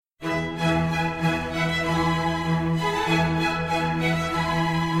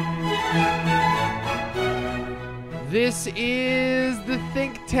This is the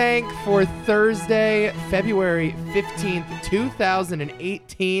Think Tank for Thursday, February 15th,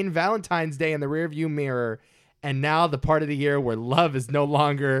 2018, Valentine's Day in the rearview mirror, and now the part of the year where love is now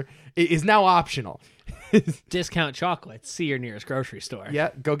optional. Discount chocolates. See your nearest grocery store.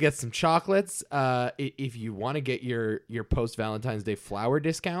 Yeah, go get some chocolates. If you want to get your post-Valentine's Day flower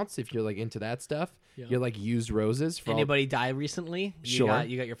discounts, if you're like into that stuff, you're like used roses. For Anybody die recently? You got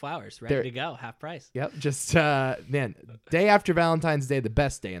your flowers ready to go, half price. Yep, just man, day after Valentine's Day, the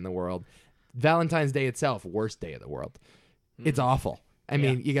best day in the world. Valentine's Day itself, worst day of the world. It's awful. I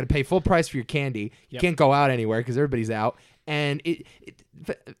mean, you got to pay full price for your candy. You can't go out anywhere because everybody's out, and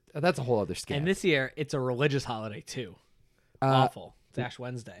that's a whole other scam. And this year, it's a religious holiday too. Awful. It's Ash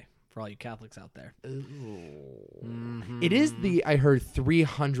Wednesday for all you Catholics out there. It is I heard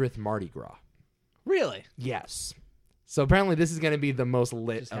 300th Mardi Gras. Really? Yes. So apparently this is going to be the most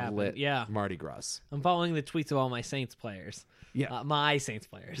lit of lit Mardi Gras. I'm following the tweets of all my Saints players. Yeah. My Saints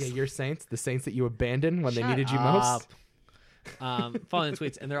players. Yeah, your Saints, the Saints that you abandoned when they needed you most. Following the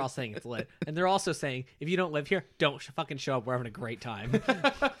tweets, and they're all saying it's lit. And they're also saying, if you don't live here, don't fucking show up. We're having a great time.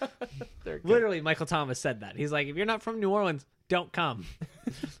 Literally, Michael Thomas said that. He's like, if you're not from New Orleans, don't come.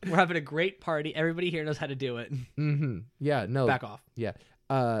 We're having a great party. Everybody here knows how to do it. Mm-hmm. Yeah, no. Back off. Yeah.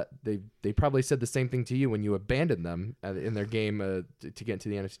 They probably said the same thing to you when you abandoned them in their game to get into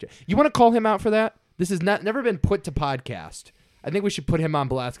the NFC. You want to call him out for that? This has never been put to podcast. I think we should put him on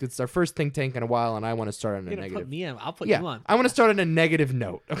blast because it's our first think tank in a while, and I want to start on a negative. Put me on. I'll put you on. I want to start on a negative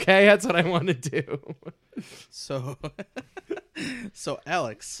note. Okay, that's what I want to do. So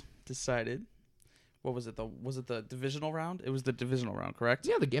Alex decided. What was it? Was it the divisional round? It was the divisional round, correct?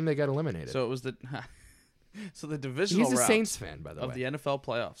 Yeah, the game that got eliminated. So it was the. So the divisional round. He's a Saints fan, by the way. Of the NFL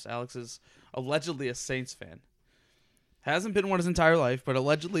playoffs. Alex is allegedly a Saints fan. Hasn't been one his entire life, but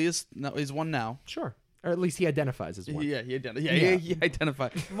allegedly he's one now. Sure. Or at least he identifies as one. Yeah, he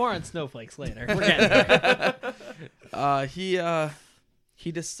identifies. More on snowflakes later. We're getting there.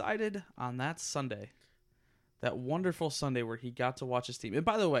 He decided on that Sunday, that wonderful Sunday where he got to watch his team. And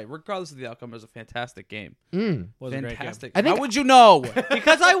by the way, regardless of the outcome, it was a fantastic game. Was a great fantastic. game. How would you know?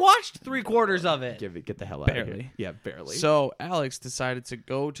 Because I watched 3/4 of it. Get the hell out of here. Barely. Yeah, barely. So Alex decided to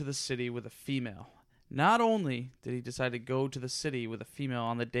go to the city with a female. Not only did he decide to go to the city with a female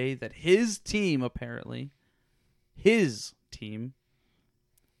on the day that his team,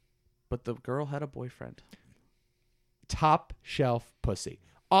 but the girl had a boyfriend. Top shelf pussy.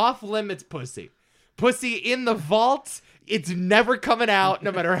 Off limits pussy. Pussy in the vault. It's never coming out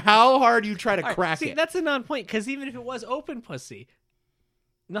no matter how hard you try to crack it. That's a non-point because even if it was open pussy,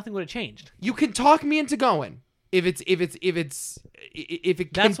 nothing would have changed. You can talk me into going if it That's can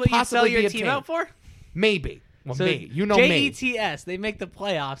what you possibly sell your be team obtained. out for? Maybe. Well, So me. You know me. JETS, they make the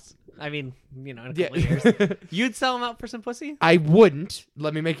playoffs. I mean, in a couple of years. You'd sell them out for some pussy? I wouldn't.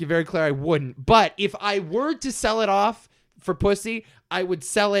 Let me make it very clear. I wouldn't. But if I were to sell it off for pussy, I would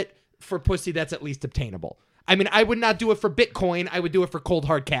sell it for pussy that's at least obtainable. I mean, I would not do it for Bitcoin. I would do it for cold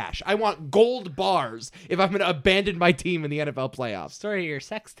hard cash. I want gold bars if I'm going to abandon my team in the NFL playoffs. Story of your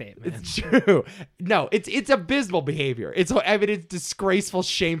sex tape, man. It's true. No, it's abysmal behavior. It's disgraceful,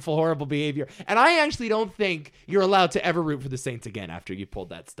 shameful, horrible behavior. And I actually don't think you're allowed to ever root for the Saints again after you pulled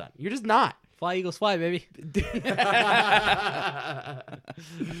that stunt. You're just not. Fly, Eagles, fly, baby.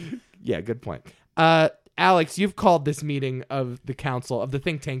 Yeah, good point. Alex, you've called this meeting of the council, of the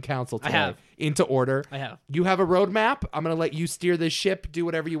think tank council today into order. I have. You have a roadmap. I'm going to let you steer this ship. Do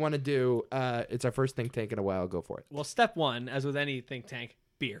whatever you want to do. It's our first think tank in a while. Go for it. Well, step one, as with any think tank,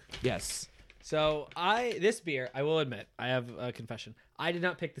 beer. Yes. So this beer, I will admit, I have a confession. I did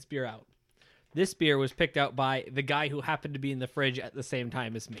not pick this beer out. This beer was picked out by the guy who happened to be in the fridge at the same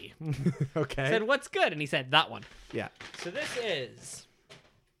time as me. Okay. Said, what's good? And he said, that one. Yeah. So this is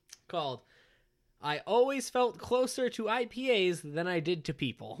called I Always Felt Closer to IPAs Than I Did to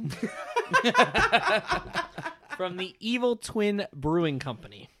People. From the Evil Twin Brewing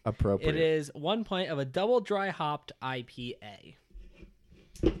Company. Appropriate. It is 1 pint of a double dry hopped IPA.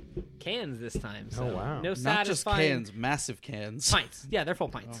 Cans this time. So Oh, wow. No Not just satisfying cans, massive cans. pints. Yeah, they're full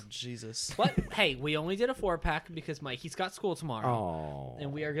pints. Oh, Jesus. But hey, we only did a 4-pack because Mikey's got school tomorrow. Oh.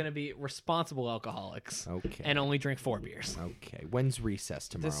 And we are going to be responsible alcoholics. Okay. And only drink 4 beers. Okay. When's recess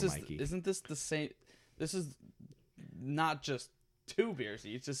tomorrow, Mikey? Isn't this the same? This is not just 2 beers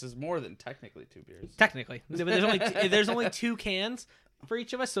each. This is more than technically 2 beers. Technically. But there's only 2 cans for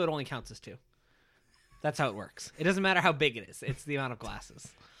each of us, so it only counts as 2. That's how it works. It doesn't matter how big it is. It's the amount of glasses.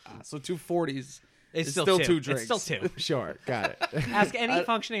 So 2 40s It's still still 2 It's drinks. still 2. Sure, got it. Ask any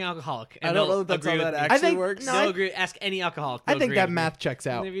functioning alcoholic. And I don't they'll know if that's agree how with that me. actually think- works. no, They'll I- agree. Ask any alcoholic. I they'll think agree that with me. math checks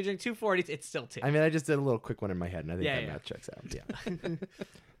out. And if you drink 240s, it's still 2. I mean, I just did a little quick one in my head, and I think Yeah, that yeah. math checks out. Yeah.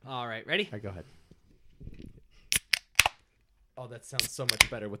 All right, ready? All right, go ahead. Oh, that sounds so much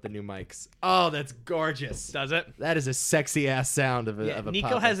better with the new mics. Oh, that's gorgeous. Does it? That is a sexy ass sound of a. Yeah. of a Nico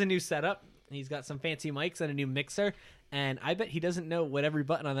pop-up. has a new setup. He's got some fancy mics and a new mixer, and I bet he doesn't know what every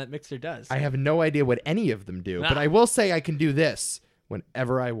button on that mixer does. I have no idea what any of them do, but Ah. I will say I can do this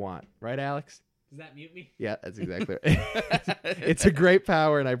whenever I want. Right, Alex? Does that mute me? Yeah, that's exactly right. It's a great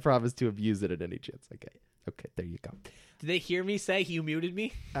power, and I promise to abuse it at any chance. Okay, there you go. Did they hear me say he muted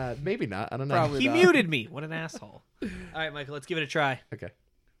me? Maybe not. I don't know. Probably He not. muted me. What an asshole. All right, Michael, let's give it a try. Okay.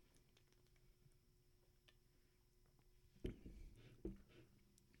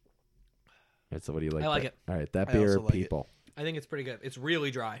 All right, so what do you like? I like there? it. All right, that I beer, also like it. people. I think it's pretty good. It's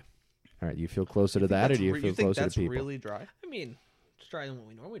really dry. All right, you feel closer to that, or do you feel you think closer that's to people? really dry? I mean, it's drier than what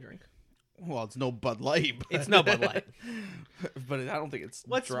we normally drink. Well, it's no Bud Light. But It's no Bud Light. but I don't think it's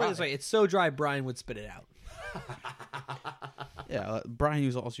Let's dry. put it this way. It's so dry, Brian would spit it out. Yeah,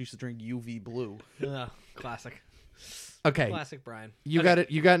 Brian also used to drink UV Blue. Ugh, classic. Okay, Classic Brian. you Okay, got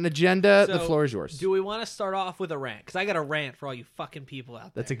it. You got an agenda. The so floor is yours. Do we want to start off with a rant? Because I got a rant for all you fucking people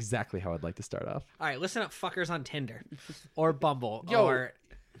out there. That's exactly how I'd like to start off. All right, listen up, fuckers on Tinder or Bumble Yo, or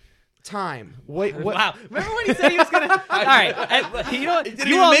Time. Wait, what? wow. Remember when he said he was gonna? All right, you know what? didn't You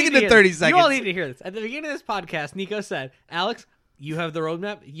even all make need it to to hear 30 this. You all seconds. need to hear this. At the beginning of this podcast, Nico said, "Alex, you have the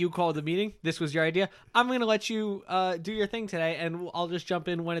roadmap. You called the meeting. This was your idea. I'm gonna let you do your thing today, and I'll just jump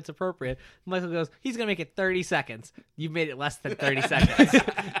in when it's appropriate." Michael goes, "He's gonna make it 30 seconds. You've made it less than 30 seconds." Did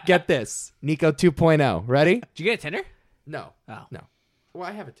Get this. Nico 2.0. Ready? you get a Tinder? No. Oh. No. Well,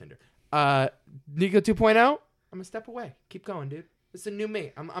 I have a Tinder. Nico 2.0. I'm a step away. Keep going, dude. It's a new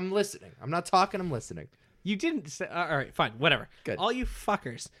me. I'm listening. I'm not talking. I'm listening. You didn't say, all right, fine, whatever. Good. All you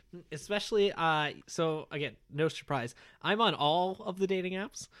fuckers, especially, so again, no surprise. I'm on all of the dating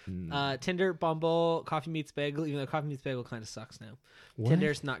apps. Tinder, Bumble, Coffee Meets Bagel, even though Coffee Meets Bagel kind of sucks now. What?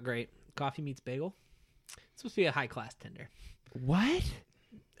 Tinder's not great. Coffee Meets Bagel. It's supposed to be a high-class Tinder. What?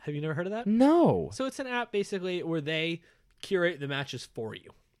 Have you never heard of that? No. So it's an app basically where they curate the matches for you.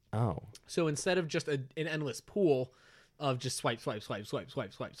 Oh. So instead of just an endless pool of just swipe,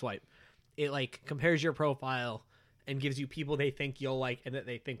 it like compares your profile and gives you people they think you'll like and that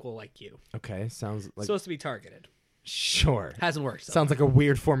they think will like you. Okay. Sounds like Supposed to be targeted. sure. Hasn't worked. So. Sounds like a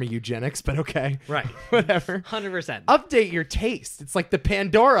weird form of eugenics, but okay. Right. Whatever. 100%. Update your taste. It's like the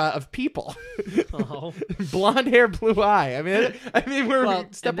Pandora of people. Oh. Blonde hair, blue eye. I mean, we're Well,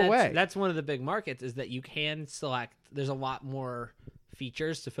 a step and away. That's one of the big markets is that you can select. There's a lot more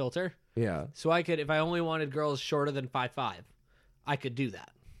features to filter. Yeah. So I could, if I only wanted girls shorter than 5'5", I could do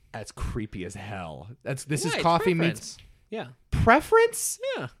that. That's creepy as hell. This Yeah, is it's Coffee preference. Meets Yeah. preference.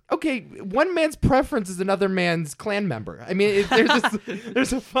 Yeah. Okay, one man's preference is another man's clan member. I mean,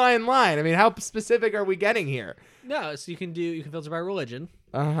 there's a fine line. I mean, how specific are we getting here? No, so you can filter by religion.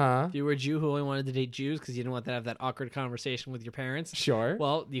 Uh huh. If you were a Jew who only wanted to date Jews because you didn't want to have that awkward conversation with your parents, Sure.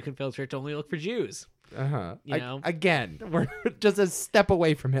 well, you can filter it to only look for Jews. Uh huh. you know. Again, we're just a step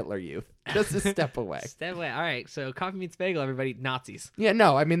away from Hitler Youth. Just a step away. Step away. All right, so Coffee Meets Bagel, everybody, Nazis. Yeah,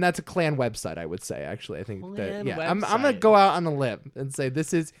 no, I mean that's a clan website. I would say actually, I think that Clan yeah, I'm gonna website. go out on a limb and say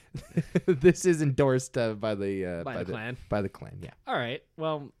this is this is endorsed by the clan. By the clan, yeah. All right,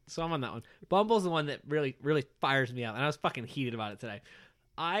 well, so I'm on that one. Bumble's the one that really, really fires me up, and I was fucking heated about it today.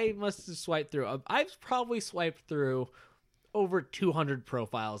 I must have swiped through. I've probably swiped through over 200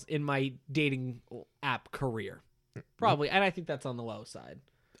 profiles in my dating app career, probably, and I think that's on the low side.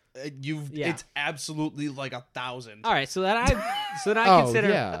 Yeah. It's absolutely like 1,000. All right, so that I Oh, consider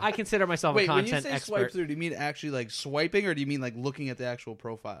yeah. I consider myself Wait, a when you content say expert. swipe through, do you mean actually like swiping, or do you mean like looking at the actual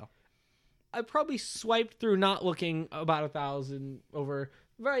profile? I probably swiped through, not looking, about 1,000 over.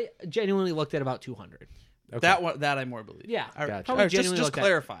 Very genuinely looked at about 200. Okay. That one, that I more believe. Yeah, All right, Gotcha. probably all right, genuinely just looked at.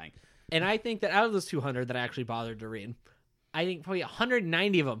 clarifying. And I think that out of those 200 that I actually bothered to read, I think probably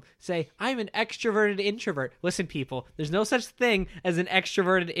 190 of them say, I'm an extroverted introvert. Listen, people, there's no such thing as an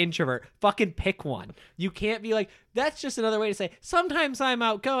extroverted introvert. Fucking pick one. You can't be like, that's just another way to say, sometimes I'm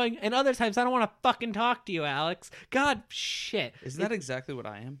outgoing and other times I don't want to fucking talk to you, Alex. God, shit. Isn't that exactly what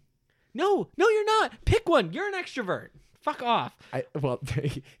I am? No, you're not. Pick one. You're an extrovert. Fuck off. Well,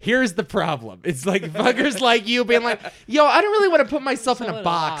 here's the problem. It's like fuckers like you being like, yo, I don't really want to put myself in a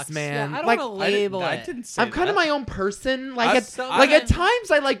box, man. Yeah, I don't like, want to label I it. didn't say I'm kind of that. my own person. Like, at I-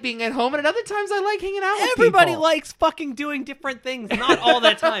 times I like being at home, and at other times I like hanging out with Everybody people. likes fucking doing different things, not all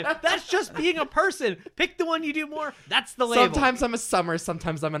the time. That's just being a person. Pick the one you do more. That's the label. Sometimes I'm a summer,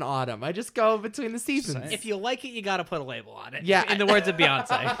 sometimes I'm an autumn. I just go between the seasons. If you like it, you got to put a label on it. Yeah. In the words of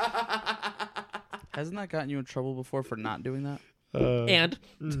Beyonce. Hasn't that gotten you in trouble before for not doing that? And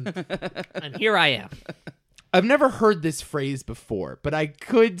here I am. I've never heard this phrase before, but I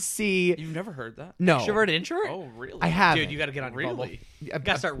could see. You've never heard that? No, Extrovert, introvert? Oh, really? I have. Dude, you got to get on Bumble. Really? You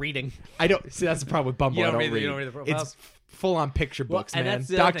got to start reading. I don't see. That's the problem with Bumble. You I don't don't read the- read. you don't read the profiles? It's full on picture Well, books, and man. that's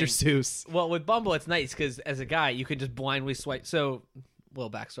the other Dr. thing. Seuss. Well, with Bumble, it's nice because as a guy, you can just blindly swipe. So,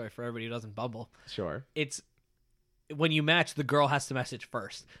 little backstory for everybody who doesn't Bumble. Sure. It's when you match, the girl has to message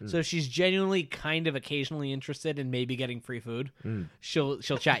first. So if she's genuinely kind of occasionally interested in maybe getting free food, she'll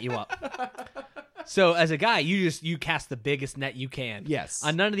chat you up. So as a guy, you cast the biggest net you can. Yes.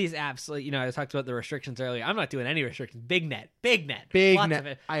 On none of these apps, like, I talked about the restrictions earlier. I'm not doing any restrictions. Big net. Big Lots of net.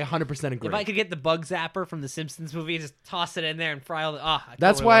 it. I 100% agree. If I could get the bug zapper from the Simpsons movie, just toss it in there and fry all the.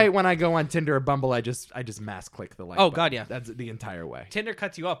 That's totally why would. when I go on Tinder or Bumble, I just mass click the like. Oh, button. God, yeah. That's the entire way. Tinder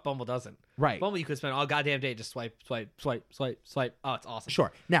cuts you off. Bumble doesn't. Right. Bumble, you could spend all goddamn day just swipe. Oh, it's awesome.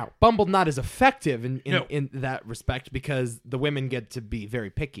 Sure. Now, Bumble not as effective in No. that respect because the women get to be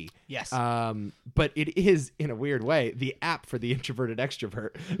very picky. Yes. But it is in a weird way the app for the introverted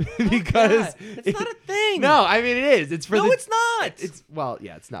extrovert because It's not a thing. No, I mean it is. It's for No, the, it's not. It's well,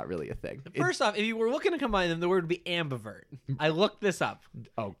 yeah, it's not really a thing. First off, if you were looking to combine them, the word would be ambivert. I looked this up.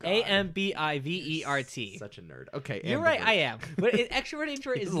 Oh God. Ambivert. Such a nerd. Okay, You're right, ambivert. I am. But extrovert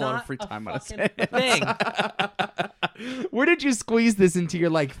introvert is a lot of not free a time on his fucking thing. Where did you squeeze this into your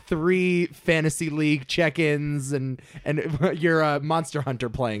like 3 fantasy league check-ins and your Monster Hunter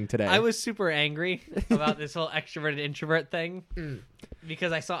playing today? I was super angry about this whole extroverted introvert thing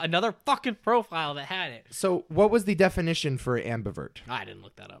because I saw another fucking profile that had it. So, what was the definition for ambivert? I didn't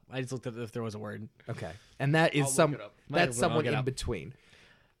look that up. I just looked at if there was a word. Okay, and that is I'll look it up. that's I'll somewhat look it in up. between.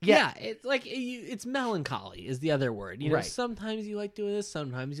 Yeah, it's like it's melancholy is the other word. Right. Sometimes you like doing this,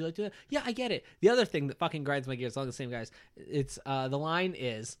 sometimes you like doing that. Yeah, I get it. The other thing that fucking grinds my gears, all the same guys. It's the line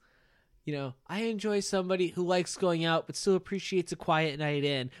is, I enjoy somebody who likes going out but still appreciates a quiet night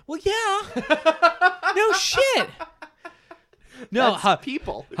in. Well, yeah. No shit. No, That's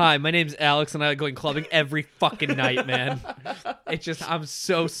people. Hi, my name's Alex, and I like going clubbing every fucking night, man. It's just I'm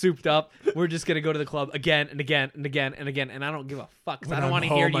so souped up. We're just gonna go to the club again and again and again and again, and I don't give a fuck because I don't want to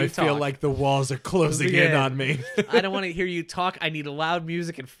hear you talk. the walls are closing in on me I don't want to hear you talk. I need loud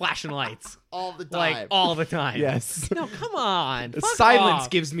music and flashing lights, all the time. like all the time. Yes. No, come on. Fuck Silence off.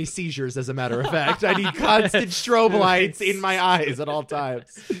 gives me seizures, as a matter of fact. I need constant strobe lights in my eyes at all times.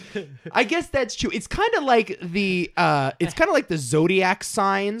 I guess that's true. It's kind of like the zodiac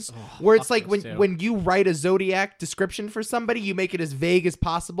signs, where it's fuck like those two. when you write a zodiac description for somebody, you make it as vague as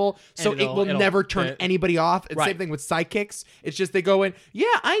possible, so And it will it'll never turn fit. anybody off. And Right. same thing with psychics. It's just they go in, yeah,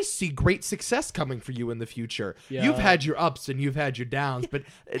 I see great success coming for you in the future. Yeah. You've had your ups and you've had your downs, but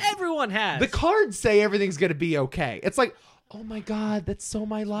Everyone has the cards say everything's gonna be okay. It's like, oh my God, that's so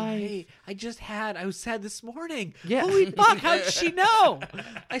my life. Hey, I was sad this morning. Yeah. Holy fuck, how did she know?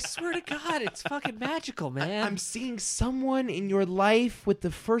 I swear to God, it's fucking magical, man. I'm seeing someone in your life with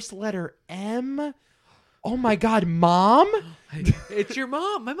the first letter M. Oh my God, Mom? It's your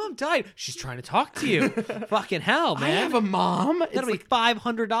mom. My mom died. She's trying to talk to you. Fucking hell, man. I have a mom. It's That'll like, be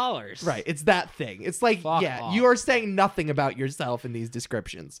 $500. right, it's that thing. It's like, Fuck yeah, off. you are saying nothing about yourself in these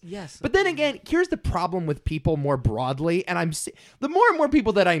descriptions. Yes. But then again, here's the problem with people more broadly, and the more and more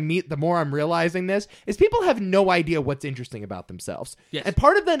people that I meet, the more I'm realizing this, is people have no idea what's interesting about themselves. Yes. And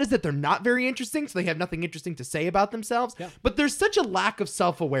part of that is that they're not very interesting, so they have nothing interesting to say about themselves. Yeah. But there's such a lack of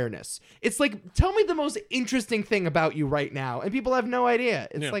self-awareness. It's like, tell me the most interesting thing about you right now, and people have no idea.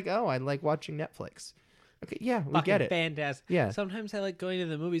 It's Yeah. like, oh, I like watching Netflix. Okay, yeah, we Fucking get it. fantastic. Yeah. Sometimes I like going to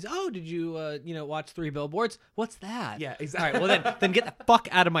the movies. Oh, did you, watch 3 Billboards? What's that? Yeah, All exactly. right, well then get the fuck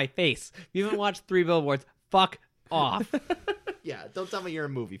out of my face. If you haven't watched 3 Billboards, fuck off. Yeah, don't tell me you're a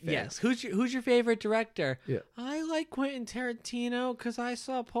movie fan. Yes. Who's your favorite director? Yeah. I like Quentin Tarantino because I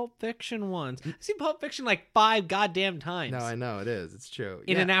saw Pulp Fiction once. I've seen Pulp Fiction like 5 goddamn times. No, I know it is. It's true.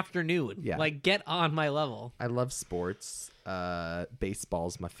 in Yeah. an afternoon. Yeah. Like, get on my level. I love sports.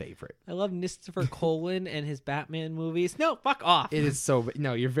 Baseball's my favorite. I love Christopher Nolan and his Batman movies. No, fuck off. It is so.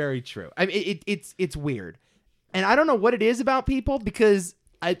 No, you're very true. I mean, it's weird, and I don't know what it is about people because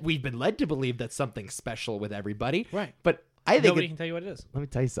we've been led to believe that's something special with everybody. Right. But I think Nobody can tell you what it is. let me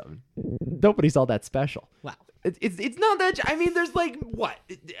tell you something. Nobody's all that special. Wow. It's not that. I mean, there's like what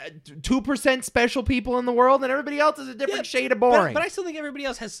 2% special people in the world, and everybody else is a different shade of boring. But I still think everybody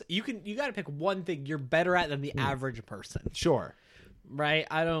else has. You got to pick one thing you're better at than the average person. Sure. Right?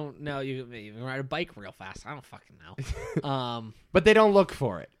 I don't know. You can ride a bike real fast. I don't fucking know. But they don't look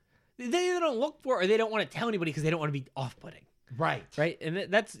for it. They either don't look for it or they don't want to tell anybody because they don't want to be off-putting. Right. Right? And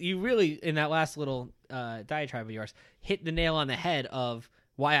that's you really in that last little diatribe of yours hit the nail on the head of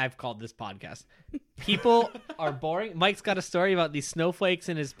why I've called this podcast. People are boring. Mike's got a story about these snowflakes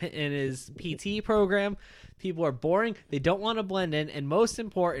in his PT program. People are boring. They don't want to blend in, and most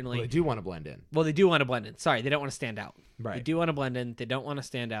importantly, Well, they do want to blend in. Well, they do want to blend in. Sorry, they don't want to stand out. Right. They do want to blend in. They don't want to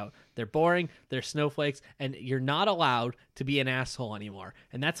stand out. They're boring. They're snowflakes, and you're not allowed to be an asshole anymore.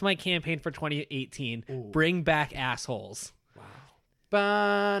 And that's my campaign for 2018. Ooh. Bring back assholes. Wow.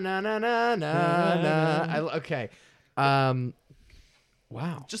 Ba-na-na-na-na-na. Okay.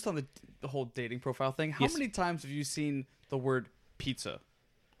 Wow. Just on the whole dating profile thing, how many times have you seen the word pizza?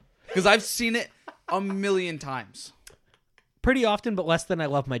 Because I've seen it a million times. Pretty often, but less than I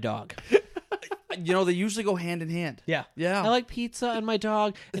love my dog. You know, they usually go hand in hand. Yeah. Yeah. I like pizza and my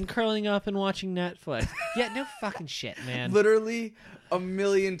dog and curling up and watching Netflix. Yeah, no fucking shit, man. Literally a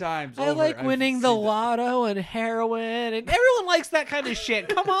million times. I like winning the lotto and heroin, and everyone likes that kind of shit.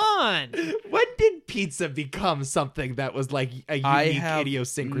 Come on. When did pizza become something that was like a unique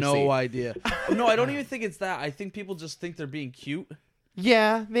idiosyncrasy? No idea. No, I don't even think it's that. I think people just think they're being cute.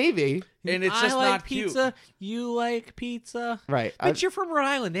 Yeah, maybe. And it's just I like not pizza. You like pizza, Right. But you're from Rhode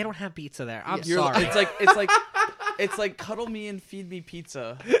Island. They don't have pizza there. I'm cute. sorry. It's like cuddle me and feed me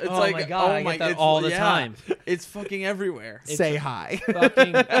pizza. It's Oh like my God, I get that all the time. It's fucking everywhere. Say hi.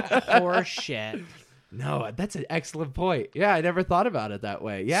 Fucking horse shit. No, that's an excellent point. Yeah, I never thought about it that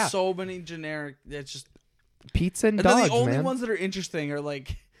way. Yeah. So many generic. It's just Pizza and and dogs, then the only man. ones that are interesting are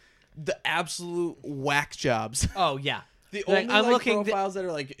like the absolute whack jobs. Oh yeah. The Like, only I'm like, looking profiles that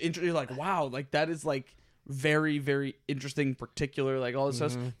are like you're like, wow, like that is like very, very interesting, particular, like all this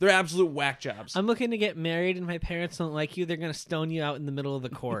stuff. They're absolute whack jobs. I'm looking to get married, and my parents don't like you. They're gonna stone you out in the middle of the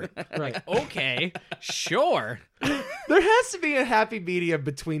court. Right? Okay, sure. There has to be a happy medium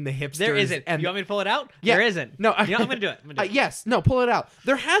between the hipsters. There isn't. And You want me to pull it out? Yeah. There isn't. No, You know, I'm gonna do it. I'm gonna do it. yes, no, pull it out.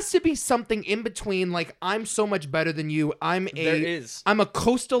 There has to be something in between. Like, I'm so much better than you. I'm There is. I'm a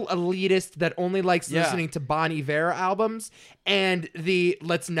coastal elitist that only likes Yeah. listening to Bon Iver albums, and the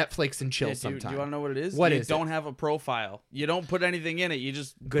let's Netflix and chill Yeah, sometime. do you want to know what it is? What you is don't it? have a profile. You don't put anything in it. You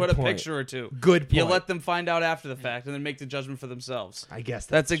just Good put a point. picture or two. Good You point. let them find out after the fact and then make the judgment for themselves. I guess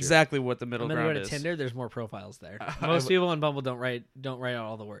That's true. exactly what the middle I'm gonna go ground to is. Tinder. There's more profiles there. Most people on Bumble don't write out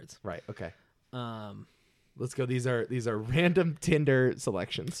all the words. Right. Okay. Um. Let's go. These are random Tinder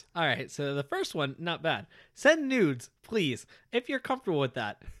selections. All right, so the first one, not bad. Send nudes, please, if you're comfortable with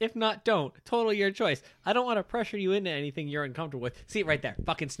that. If not, don't. Totally your choice. I don't want to pressure you into anything you're uncomfortable with. See it right there.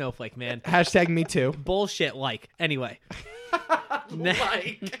 Fucking snowflake, man. Hashtag me too. Bullshit like. Anyway.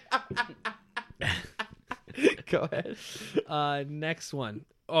 Go ahead. Next one.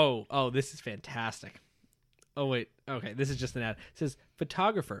 Oh, this is fantastic. Oh, wait. Okay, this is just an ad. It says,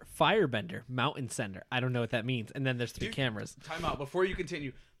 photographer, firebender, mountain sender. I don't know what that means. And then there's 3 cameras. Time out. Before you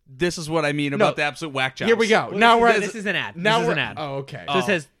continue, this is what I mean about the absolute whack jobs. Here we go. Well, now we're this is an ad. Now this is we're an ad. Oh, okay. So it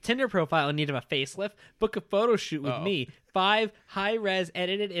says Tinder profile in need of a facelift. Book a photo shoot with Uh-oh. me. 5 high-res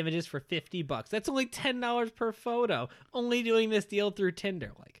edited images for $50. That's only $10 per photo. Only doing this deal through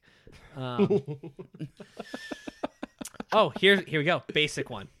Tinder. Oh, here we go. Basic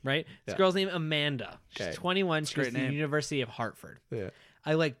one, right? This girl's name Amanda. She's Okay. 21. She goes to great the name. University of Hartford. Yeah.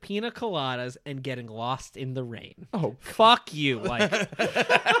 I like pina coladas and getting lost in the rain. Oh, Fuck you. Like,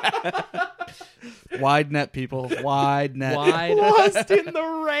 Wide net, people. Wide net. wide lost in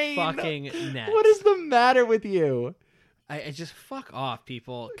the rain. fucking net. What is the matter with you? I just fuck off,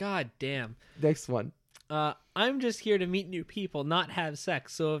 people. God damn. Next one. I'm just here to meet new people, not have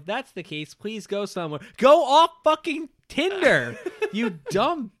sex. So if that's the case, please go somewhere. Go off fucking Tinder, you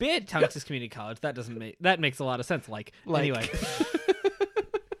dumb bitch. Texas Community College. That makes a lot of sense. Anyway,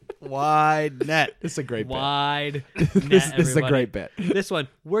 Wide net. This is a great wide. bit. net, This is a everybody. great bit. This one,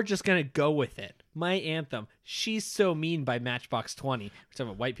 we're just gonna go with it. My anthem, "She's So Mean" by Matchbox 20. We're talking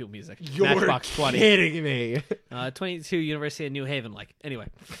about white people music. Matchbox 20. kidding me. 22, University of New Haven. Anyway,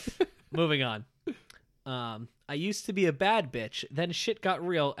 moving on. I used to be a bad bitch, then shit got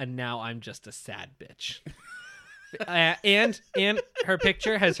real, and now I'm just a sad bitch. And her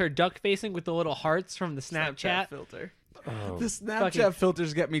picture has her duck facing with the little hearts from the Snapchat. filter. Oh. The Snapchat Fucking-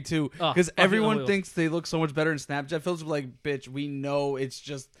 filters get me too, Oh, because fucking everyone unbelievable. thinks they look so much better in Snapchat filters. Like, bitch, we know it's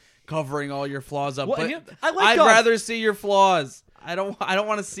just covering all your flaws up. Well, but and I like I'd dogs. rather see your flaws. I don't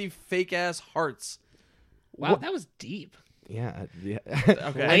want to see fake ass hearts. Wow, that was deep. Yeah.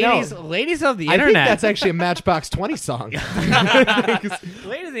 Okay. I know. Ladies of the I think internet. that's actually a Matchbox 20 song.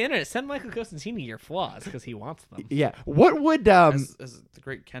 Ladies of the internet, send Michael Costantini your flaws because he wants them. Yeah. What would As the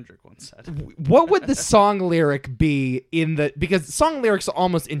great Kendrick once said. what would the song lyric be because song lyrics are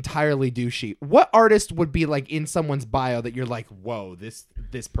almost entirely douchey. What artist would be like in someone's bio that you're like, whoa, this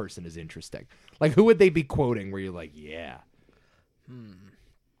person is interesting? Like, who would they be quoting where you're like, yeah.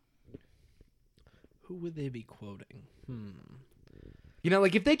 Who would they be quoting? You know,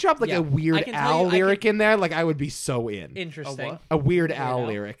 like if they dropped like Yeah, a I Weird can tell Al you- I lyric in there, like I would be so in. Interesting. what? A Weird Al Al?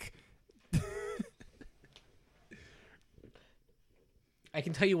 lyric. I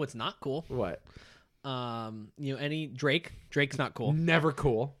can tell you what's not cool. What? Any Drake. Drake's not cool. Never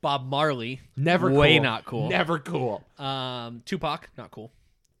cool. Bob Marley. Never Way cool. not cool. Never cool. Tupac, not cool.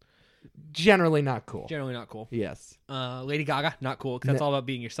 Generally not cool. Generally not cool. Yes. Lady Gaga, not cool. 'Cause that's all about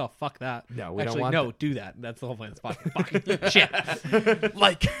being yourself. Fuck that. No, we don't Actually, want no, that. do that. That's the whole point of this podcast. Fuck. Shit.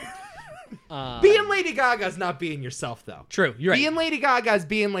 Like, Being Lady Gaga is not being yourself, though. True. You're right. Being Lady Gaga is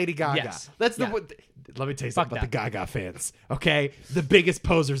being Lady Gaga. Yes. That's the. Yeah. Let me tell you Fuck something about the that. Gaga fans. Okay, the biggest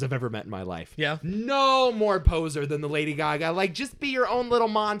posers I've ever met in my life. Yeah. No more poser than the Lady Gaga. Like, just be your own little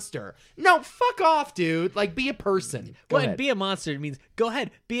monster. No, fuck off, dude. Like, be a person. Go Well, and ahead. be a monster means go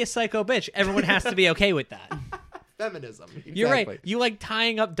ahead, be a psycho bitch. Everyone has to be okay with that. Feminism. You're right. Exactly. You like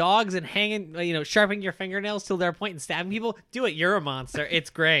tying up dogs and hanging, sharpening your fingernails till they're pointing and stabbing people. Do it. You're a monster. It's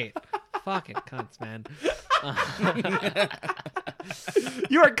great. Fucking cunts, man.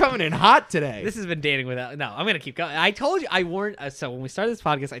 You are coming in hot today. This has been dating without. No, I'm gonna keep going. I told you. I warned. So when we started this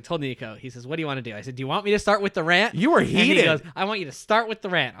podcast, I told Nico. He says, "What do you want to do?" I said, "Do you want me to start with the rant?" You were And heated. he goes, "I want you to start with the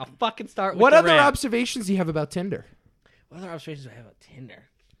rant. I'll fucking start with What the other rant." observations do you have about Tinder? What other observations do I have about Tinder?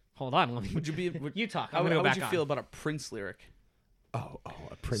 Hold on. Let me, would you be? you talk. How I'm would, gonna how go would back you on. feel about a Prince lyric? Oh,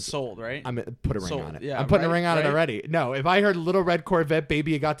 a Prince. Sold, right? I'm gonna put a ring Sold, on it. yeah, I'm putting a right, ring on it right. already. No, if I heard Little Red Corvette,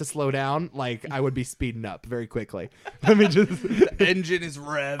 baby, you got to slow down, like I would be speeding up very quickly. Let me just. The engine is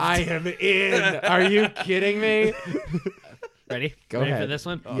revved. I am in. Are you kidding me? Ready? Go Ready ahead. for this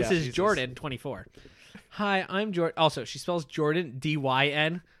one? Oh, This is Jesus. Jordan, 24. Hi, I'm Jordan. Also, she spells Jordan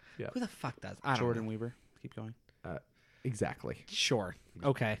D-Y-N. Yeah. Who the fuck does? I don't Jordan know. Weaver. Keep going. Exactly. Sure.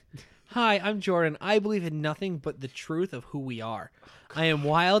 Okay. Hi, I'm Jordan. I believe in nothing but the truth of who we are. I am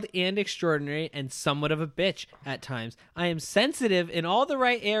wild and extraordinary and somewhat of a bitch at times. I am sensitive in all the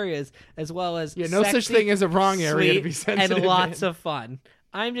right areas as well as Yeah, no such sexy, thing as a wrong area to sweet, be sensitive and lots in. of fun.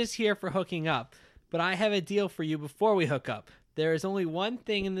 I'm just here for hooking up, but I have a deal for you before we hook up. There is only one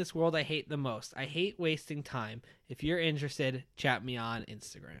thing in this world I hate the most. I hate wasting time. If you're interested, chat me on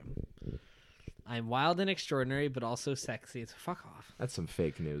Instagram. I'm wild and extraordinary, but also sexy. It's fuck off. That's some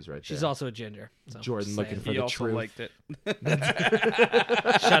fake news right She's there. also a ginger. So Jordan just looking saying. for He the also truth. liked it.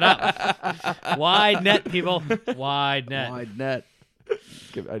 Shut up. Wide net, people. Wide net. Wide net.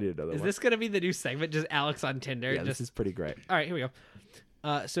 I need another Is one. this going to be the new segment? Just Alex on Tinder? Yeah, just this is pretty great. All right, here we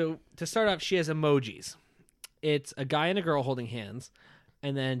go. So to start off, she has emojis. It's a guy and a girl holding hands,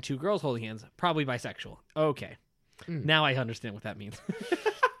 and then two girls holding hands, probably bisexual. Okay. Now I understand what that means.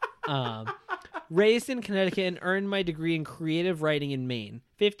 Raised in Connecticut and earned my degree in creative writing in Maine.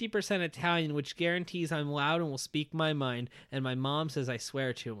 50% Italian, which guarantees I'm loud and will speak my mind, and my mom says I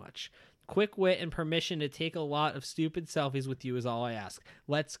swear too much. Quick wit and permission to take a lot of stupid selfies with you is all I ask.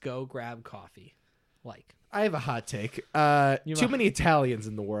 Let's go grab coffee. Like. I have a hot take. You Too have- many Italians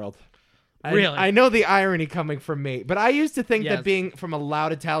in the world. Really? I know the irony coming from me, but I used to think Yes. that being from a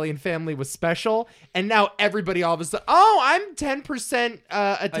loud Italian family was special, and now everybody all of a sudden, oh, I'm 10%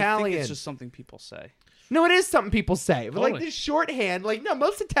 I Italian. think it's just something people say. No, it is something people say. But like Totally. this shorthand, like no,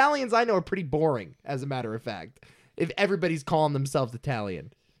 most Italians I know are pretty boring, as a matter of fact. If everybody's calling themselves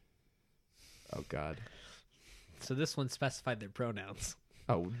Italian. Oh God. So this one specified their pronouns.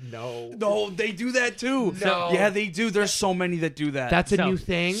 Oh no. No, they do that too. No. Yeah, they do. There's so many that do that. That's a So- new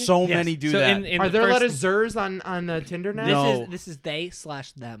thing. so Yes. many do So that. in Are the there a lot of first- Zers on Tinder now? No. This is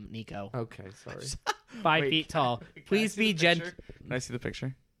they/them, Nico. Okay, sorry. 5 Wait, feet tall. Can I Please see be the gentle. picture? Can I see the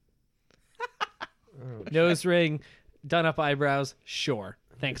picture? Nose ring, done up eyebrows. Sure.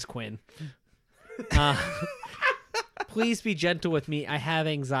 Thanks, Quinn. Please be gentle with me. I have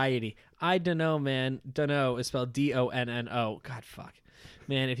anxiety. I dunno, man. Dunno is spelled D-O-N-N-O. God, fuck.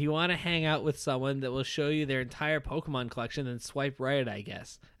 Man, if you want to hang out with someone that will show you their entire Pokemon collection, then swipe right, I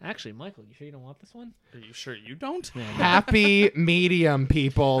guess. Actually, Michael, you sure you don't want this one? Are you sure you don't? Happy medium,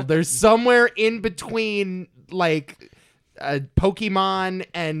 people. There's somewhere in between, like Pokemon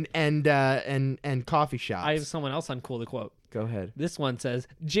and coffee shops. I have someone else on Cool to Quote. Go ahead. This one says,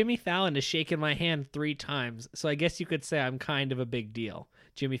 Jimmy Fallon has shaken my hand 3 times, so I guess you could say I'm kind of a big deal.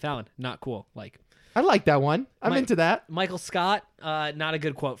 Jimmy Fallon, not cool. Like, I like that one. I'm into that. Michael Scott, not a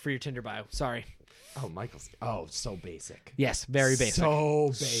good quote for your Tinder bio. Sorry. Oh, Michael's. Oh, so basic. Yes, very basic. So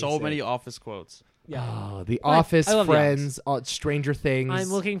basic. So many Office quotes. Yeah. Oh, The Office, I love The Friends, Stranger Things. I'm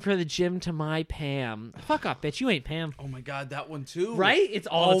looking for the gym to my Pam. Fuck off, bitch. You ain't Pam. Oh my God, that one too. Right? It's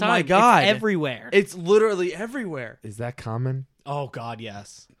all the time. my God. It's everywhere. It's literally everywhere. Is that common? Oh, God,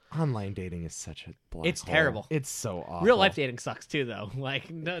 yes. Online dating is such a black It's hole. terrible. It's so awful. Real life dating sucks, too, though. Like,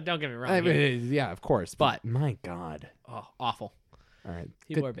 don't get me wrong. I mean, yeah, of course. But- my God. Oh, awful. All right.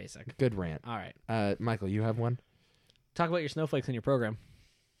 People are basic. Good rant. All right. Michael, you have one? Talk about your snowflakes in your program.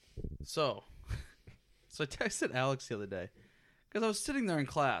 So I texted Alex the other day because I was sitting there in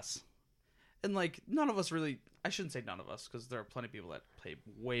class, and like none of us really. I shouldn't say none of us because there are plenty of people that pay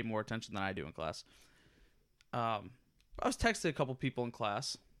way more attention than I do in class. I was texting a couple people in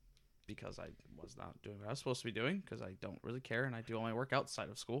class because I was not doing what I was supposed to be doing because I don't really care and I do all my work outside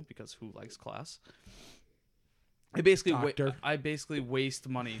of school because who likes class? I basically waste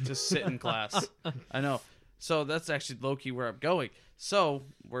money to sit in class. I know. So that's actually low-key where I'm going. So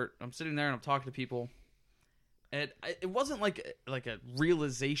I'm sitting there and I'm talking to people, and it wasn't like a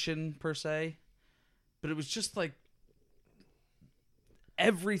realization per se, but it was just like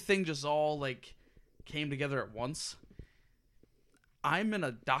everything just all like came together at once. I'm in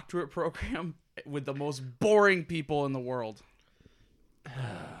a doctorate program with the most boring people in the world.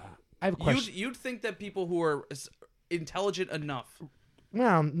 I have a question. You'd think that people who are intelligent enough.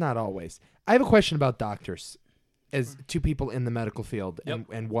 Well, not always. I have a question about doctors. As 2 people in the medical field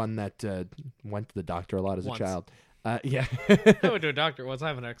and one that went to the doctor a lot as Once. a child. Yeah. I went to a doctor once.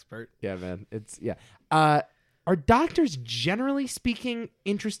 I'm an expert. Yeah, man. Are doctors generally speaking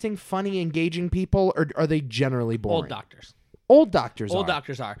interesting, funny, engaging people, or are they generally boring? Old doctors. Old doctors Old are.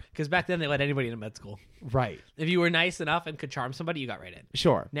 doctors are. Because back then they let anybody into med school. Right. If you were nice enough and could charm somebody, you got right in.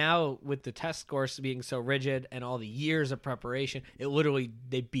 Sure. Now, with the test scores being so rigid and all the years of preparation,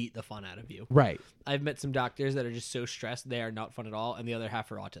 they beat the fun out of you. Right. I've met some doctors that are just so stressed they are not fun at all, and the other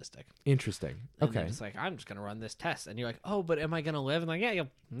half are autistic. Interesting. And Okay. then it's like, I'm just going to run this test. And you're like, oh, but am I going to live? And like, yeah,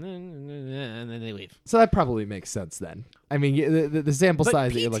 and then they leave. So that probably makes sense then. I mean, the sample But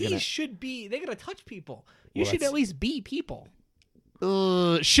size that PTs you're looking at. should be, they got to touch people. You Well, should that's- at least be people.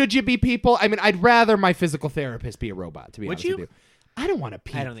 Should you be people? I mean, I'd rather my physical therapist be a robot, to be Would honest you? with you. I don't want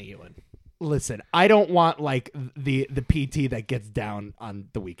to I don't think you would. Listen, I don't want like the PT that gets down on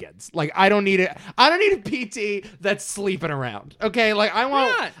the weekends. Like I don't need it. I don't need a PT that's sleeping around. Okay, like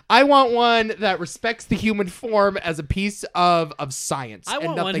not? I want one that respects the human form as a piece of science. I and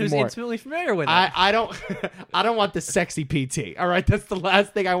want nothing one who's more. intimately familiar with it. I don't I don't want the sexy PT. All right, that's the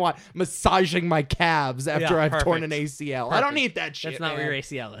last thing I want. Massaging my calves after Yeah, I've torn an perfect. ACL. I don't need that shit. That's not man. where your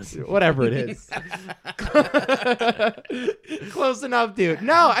ACL is. Whatever it is. Close enough, dude.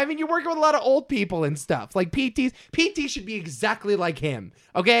 No, I mean, you're working with a lot of old people and stuff. Like PT should be exactly like him.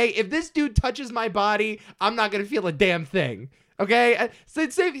 Okay? If this dude touches my body, I'm not going to feel a damn thing. Okay? So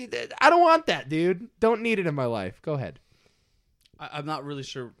I don't want that, dude. Don't need it in my life. Go ahead. I'm not really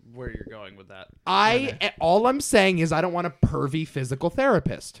sure where you're going with that. All I'm saying is I don't want a pervy physical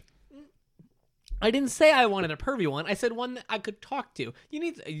therapist. I didn't say I wanted a pervy one. I said one that I could talk to.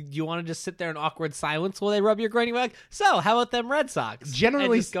 You want to just sit there in awkward silence while they rub your groin? You're like, so how about them Red Sox?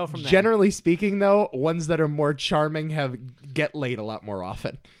 And just go from there. Generally speaking, though, ones that are more charming get laid a lot more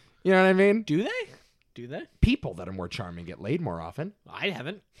often. You know what I mean? Do they? Do they? People that are more charming get laid more often. I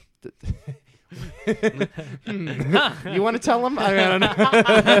haven't. You want to tell them? I don't know.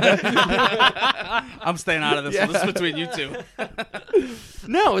 I'm staying out of this one. This is between you two.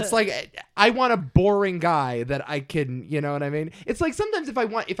 No, it's like I want a boring guy that I can, you know what I mean? It's like sometimes if I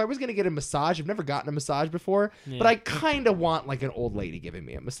was going to get a massage, I've never gotten a massage before, but I kind of want like an old lady giving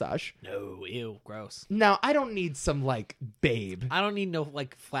me a massage. No, ew, gross. No, I don't need some like babe. I don't need no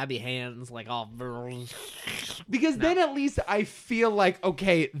like flabby hands, like all. Because then at least I feel like,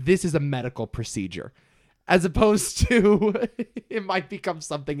 okay, this is a medical procedure. As opposed to it might become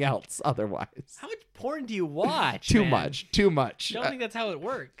something else otherwise. How much porn do you watch? Too man? much. I don't think that's how it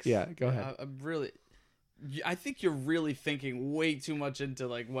works. Yeah, go ahead. I think you're really thinking way too much into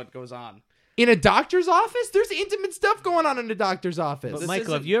like what goes on. In a doctor's office? There's intimate stuff going on in a doctor's office. But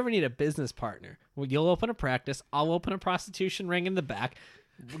Michael, if you ever need a business partner, you'll open a practice. I'll open a prostitution ring in the back.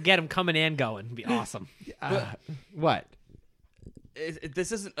 We'll get them coming and going. It'd be awesome. What?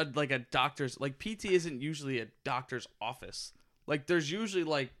 This isn't like a doctor's, like PT isn't usually a doctor's office. Like there's usually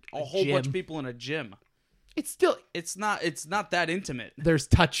like a whole bunch of people in a gym. It's still It's not that intimate. there's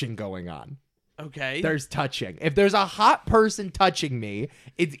touching going on. Okay. There's touching. If there's a hot person touching me,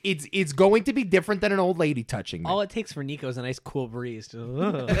 it's going to be different than an old lady touching me. All it takes for Nico is a nice cool breeze.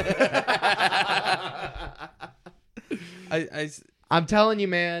 I'm telling you,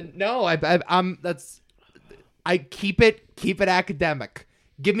 man. No, I keep it academic.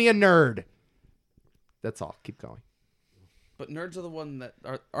 Give me a nerd. That's all. Keep going. But nerds are the one that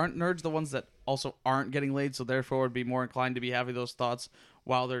aren't nerds the ones that also aren't getting laid, so therefore would be more inclined to be having those thoughts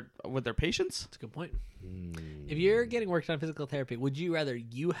while they're with their patients. That's a good point. If you're getting worked on physical therapy, would you rather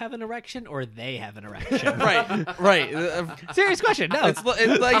you have an erection or they have an erection? Right. Serious question. No, It's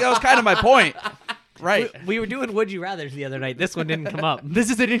like that was kind of my point. Right. we were doing would you rather's the other night. This one didn't come up,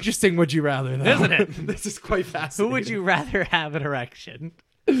 This is an interesting would you rather, though. isn't it? This is quite Who fascinating. would you rather have an erection?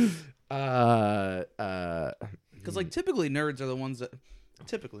 Because like typically nerds are the ones that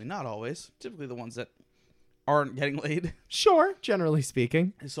not always, typically the ones that aren't getting laid. Sure, generally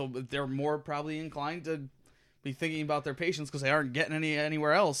speaking. So they're more probably inclined to be thinking about their patients because they aren't getting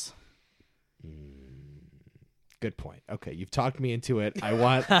anywhere else. Good point. Okay, you've talked me into it. I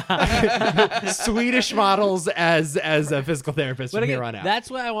want Swedish models as a physical therapist from here on out.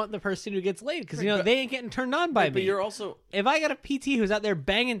 That's why I want the person who gets laid because they ain't getting turned on by But me. you're also If I got a PT who's out there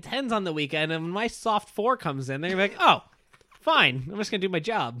banging 10s on the weekend and when my soft 4 comes in, they're gonna be like, oh, fine, I'm just gonna do my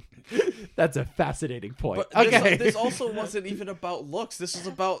job. That's a fascinating point. But Okay. this also wasn't even about looks. This was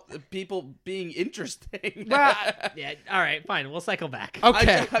about people being interesting. Yeah, all right, fine, we'll cycle back.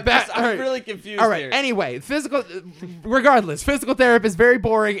 Okay. I'm all right. really confused All right. here. Anyway, physical therapists very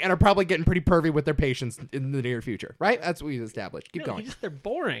boring and are probably getting pretty pervy with their patients in the near future, right? That's what we've established. Keep No, going. they're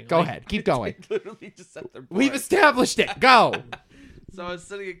boring. Go Like, ahead. Keep going. Literally just said they're We've boring. established it. Go. So I was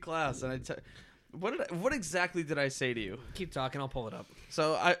sitting in class and what exactly did I say to you? Keep talking, I'll pull it up.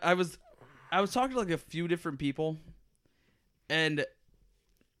 So I was talking to like a few different people, and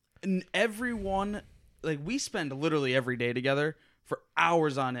everyone, like, we spend literally every day together for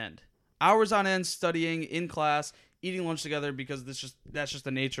hours on end studying in class, eating lunch together because that's just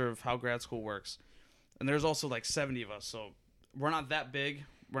the nature of how grad school works. And there's also like 70 of us, so we're not that big,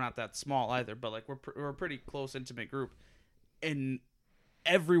 we're not that small either, but like we're a pretty close, intimate group, and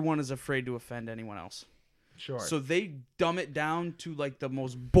everyone is afraid to offend anyone else. Sure. So they dumb it down to like the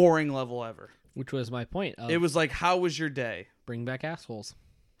most boring level ever. Which was my point. Of It was like, how was your day? bring back assholes.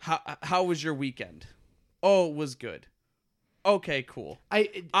 How was your weekend? Oh, it was good. Okay, cool.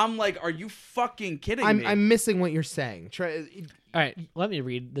 I'm like, are you fucking kidding me? I'm missing what you're saying. All right, let me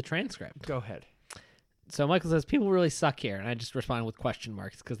read the transcript. Go ahead. So Michael says, people really suck here. And I just responded with question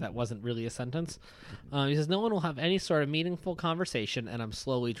marks because that wasn't really a sentence. He says, no one will have any sort of meaningful conversation and I'm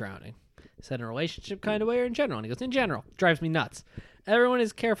slowly drowning. He said, in a relationship kind of way or in general? And he goes, in general. Drives me nuts. Everyone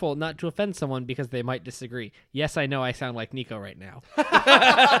is careful not to offend someone because they might disagree. Yes, I know I sound like Nico right now.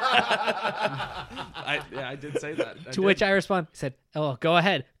 I did say that. To which I respond, I said, oh, go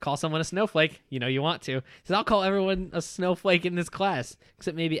ahead. Call someone a snowflake. You know you want to. He says, I'll call everyone a snowflake in this class,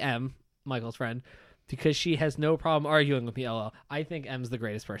 except maybe M, Michael's friend, because she has no problem arguing with me, LL. I think M's the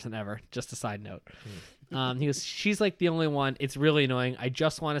greatest person ever. Just a side note. He goes, she's like the only one. It's really annoying. I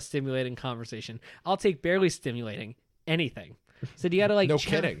just want a stimulating conversation. I'll take barely stimulating anything. I said, you got to like... No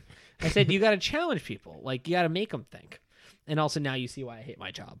kidding. I said, you got to challenge people. Like, you got to make them think. And also now you see why I hate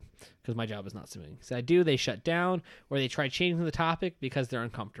my job, because my job is not stimulating. So they shut down, or they try changing the topic because they're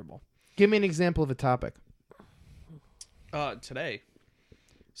uncomfortable. Give me an example of a topic. Today.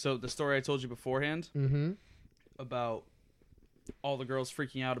 So the story I told you beforehand about all the girls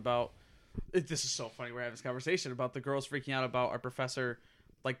freaking out about... This is so funny. We're having this conversation about the girls freaking out about our professor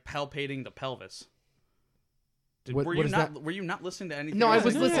like palpating the pelvis. Were you not listening to anything? No, I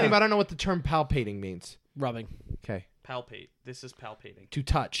was Yeah. listening, but I don't know what the term palpating means. Rubbing. Okay. Palpate. This is palpating. To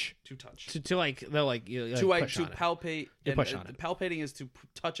touch. To touch. To like, they'll like, you like to push on it. palpate. You and, push on it. Palpating is to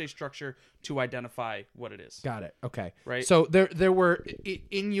touch a structure to identify what it is. Got it. Okay. Right. So there were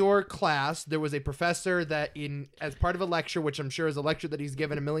in your class there was a professor that as part of a lecture, which I'm sure is a lecture that he's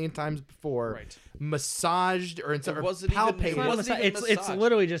given a million times before, Right. massaged or wasn't even- palpated. it wasn't even It's massage.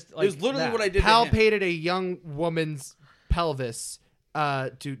 literally just like It was literally that. what I did. palpated a young woman's pelvis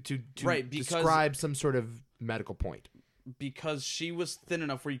to Right, because- describe some sort of medical point. Because she was thin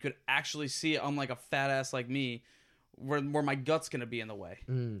enough where you could actually see it, unlike a fat ass like me, where my gut's gonna be in the way.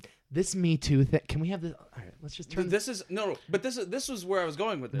 This Me Too thing. Can we have this? All right, let's just turn This is no, but this was where I was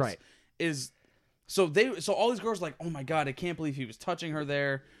going with this. Right. So all these girls were like, oh my god, I can't believe he was touching her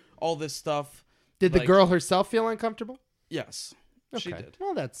there, all this stuff. Did the like- girl herself feel uncomfortable? Yes, she Okay. did.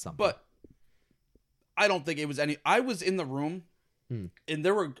 Well, that's something. But I don't think it was any. I was in the room, and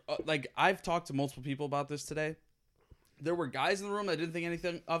there were I've talked to multiple people about this today. There were guys in the room that didn't think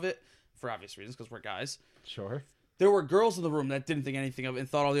anything of it. for obvious reasons because we're guys. Sure. There were girls in the room that didn't think anything of it and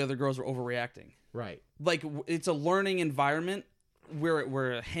thought all the other girls were overreacting. Right. Like, it's a learning environment where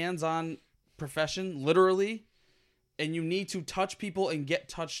we're a hands-on profession, literally, and you need to touch people and get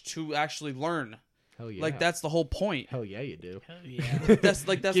touched to actually learn. Hell yeah. Like, that's the whole point. Hell yeah, you do. Hell yeah. That's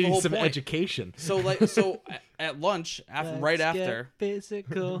Give the you whole some point. education. So at lunch, right after,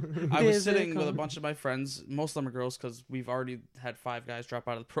 physical. I was sitting with a bunch of my friends. Most of them are girls because we've already had 5 guys drop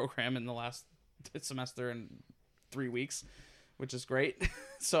out of the program in the last semester in 3 weeks, which is great.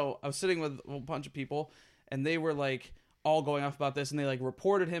 So I was sitting with a bunch of people, and they were like all going off about this, and they like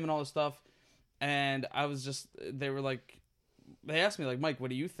reported him and all this stuff. And I was just, they asked me like, Mike, what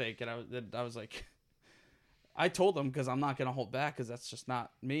do you think? And I was like, I told them because I'm not going to hold back because that's just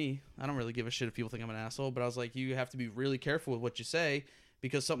not me. I don't really give a shit if people think I'm an asshole, but I was like, you have to be really careful with what you say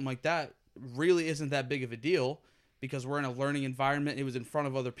because something like that really isn't that big of a deal because we're in a learning environment. It was in front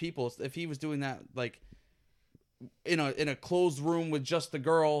of other people. If he was doing that like in a closed room with just the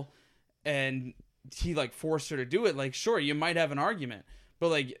girl and he like forced her to do it, like sure, you might have an argument. But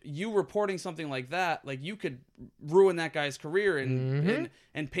like you reporting something like that, like you could ruin that guy's career and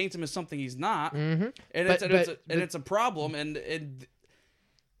paint him as something he's not, and it's a problem. And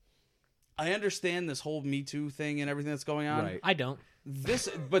I understand this whole Me Too thing and everything that's going on. Right. I don't. This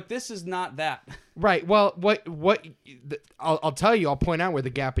is not that. Right. Well, I'll tell you, I'll point out where the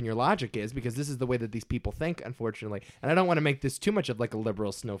gap in your logic is because this is the way that these people think, unfortunately. And I don't want to make this too much of like a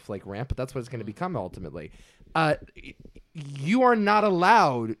liberal snowflake rant, but that's what it's going to become ultimately. You are not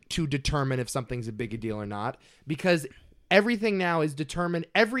allowed to determine if something's a big a deal or not because everything now is determined.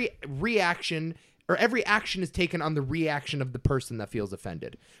 Every reaction or every action is taken on the reaction of the person that feels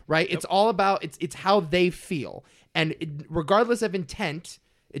offended, right? Yep. It's all about, it's how they feel. And regardless of intent,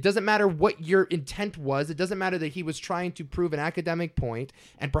 it doesn't matter what your intent was. It doesn't matter that he was trying to prove an academic point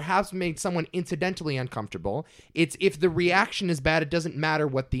and perhaps made someone incidentally uncomfortable. It's if the reaction is bad, it doesn't matter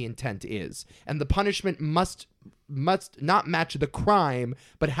what the intent is. And the punishment must not match the crime,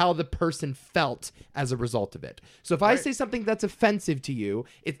 but how the person felt as a result of it. So if I say something that's offensive to you,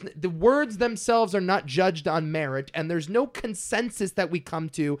 the words themselves are not judged on merit, and there's no consensus that we come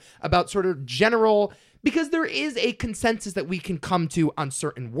to about sort of general... Because there is a consensus that we can come to on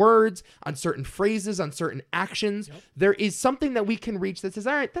certain words, on certain phrases, on certain actions. Yep. There is something that we can reach that says,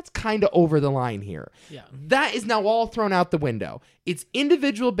 all right, that's kind of over the line here. Yeah. That is now all thrown out the window. It's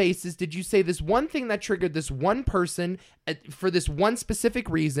individual basis. Did you say this one thing that triggered this one person for this one specific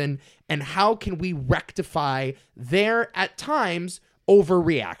reason? And how can we rectify their, at times,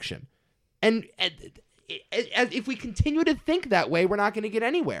 overreaction? And if we continue to think that way, we're not going to get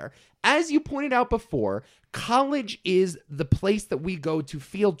anywhere. As you pointed out before, college is the place that we go to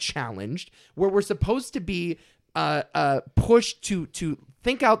feel challenged, where we're supposed to be pushed to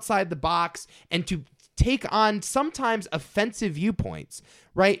think outside the box and to take on sometimes offensive viewpoints,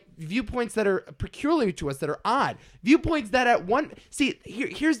 right? Viewpoints that are peculiar to us, that are odd. Viewpoints that at one... See,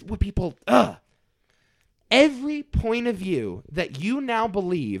 here's what people... Every point of view that you now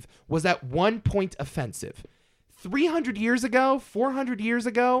believe was at one point offensive. 300 years ago, 400 years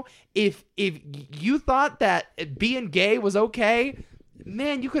ago, if you thought that being gay was okay,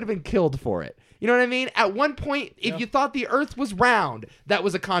 man, you could have been killed for it. You know what I mean? At one point, if you thought the earth was round, that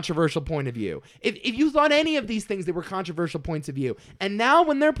was a controversial point of view. If you thought any of these things, they were controversial points of view. And now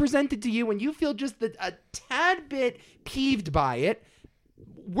when they're presented to you and you feel just a tad bit peeved by it,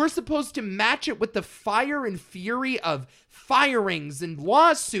 we're supposed to match it with the fire and fury of firings and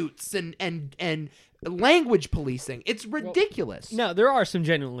lawsuits and language policing. It's ridiculous. No, there are some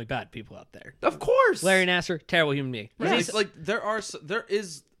genuinely bad people out there. Of course. Larry Nassar, terrible human being. Yes. Like there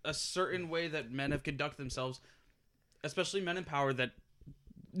is a certain way that men have conducted themselves, especially men in power, that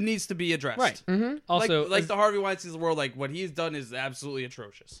needs to be addressed. Right. Mm-hmm. Also, like the Harvey Weinstein's of the world, like what he's done is absolutely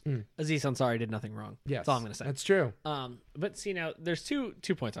atrocious. Aziz Ansari did nothing wrong. Yes, that's all I'm going to say. That's true. But see, now there's two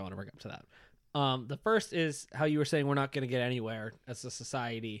points I want to bring up to that. The first is how you were saying we're not going to get anywhere as a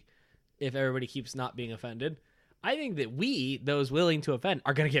society if everybody keeps not being offended. I think that we, those willing to offend,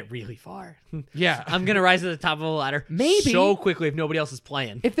 are going to get really far. Yeah. I'm going to rise to the top of the ladder so quickly if nobody else is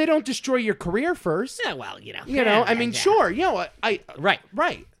playing. If they don't destroy your career first. Yeah, well, you know. I mean, sure. You know,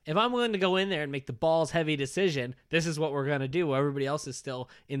 Right. If I'm willing to go in there and make the balls heavy decision, this is what we're going to do while everybody else is still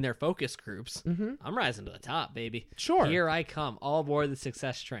in their focus groups. Mm-hmm. I'm rising to the top, baby. Sure. Here I come, all aboard the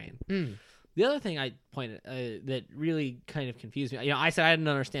success train. The other thing I pointed that really kind of confused me, I said I didn't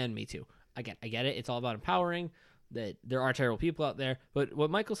understand Me Too. I get it. It's all about empowering, that there are terrible people out there. But what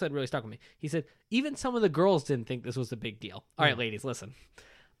Michael said really stuck with me. He said, even some of the girls didn't think this was a big deal. All right, ladies, listen.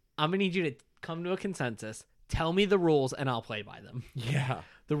 I'm going to need you to come to a consensus. Tell me the rules and I'll play by them. Yeah.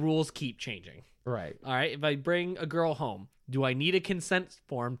 The rules keep changing. Right. All right. If I bring a girl home, do I need a consent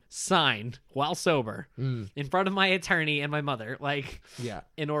form signed while sober in front of my attorney and my mother, like, Yeah.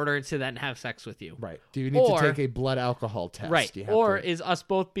 in order to then have sex with you? Right. Do you need Or- to take a blood alcohol test? Right. You have Or to- is us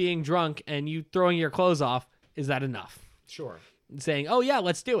both being drunk and you throwing your clothes off, is that enough? Sure. Saying, oh, yeah,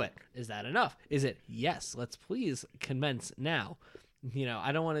 let's do it. Is that enough? Is it, yes, let's please commence now? You know,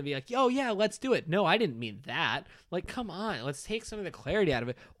 I don't want to be like, oh, yeah, let's do it. No, I didn't mean that. Like, come on. Let's take some of the clarity out of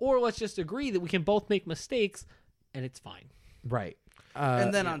it. Or let's just agree that we can both make mistakes and it's fine. Right.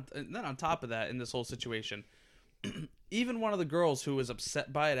 And then on top of that, in this whole situation, even one of the girls who was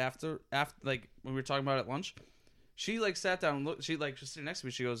upset by it after like when we were talking about it at lunch, she like sat down and looked. She like just sitting next to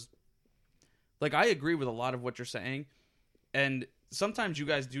me. She goes, like, I agree with a lot of what you're saying, and sometimes you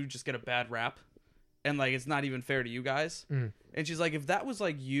guys do just get a bad rap, and like it's not even fair to you guys. And she's like, if that was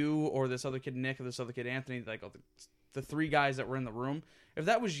like you or this other kid Nick or this other kid Anthony, like the three guys that were in the room, if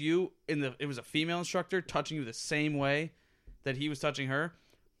that was you it was a female instructor touching you the same way that he was touching her,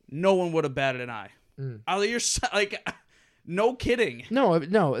 no one would have batted an eye. You're like, no kidding. No,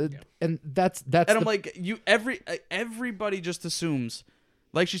 and that's. And I'm like, everybody just assumes,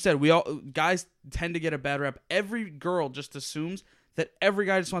 like she said, guys tend to get a bad rap. Every girl just assumes that every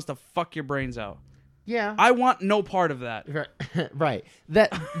guy just wants to fuck your brains out. yeah. I want no part of that. Right.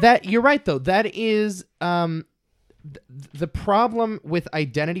 That you're right though. That is the problem with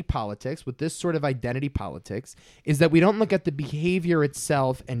identity politics, with this sort of identity politics, is that we don't look at the behavior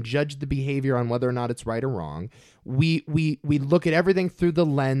itself and judge the behavior on whether or not it's right or wrong. We look at everything through the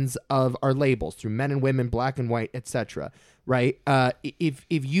lens of our labels, through men and women, black and white, etc. Right? If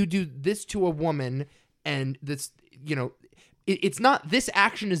you do this to a woman and this, you know, it's not this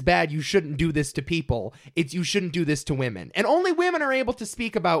action is bad, you shouldn't do this to people. It's you shouldn't do this to women. And only women are able to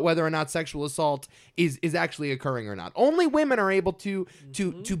speak about whether or not sexual assault is actually occurring or not. Only women are able to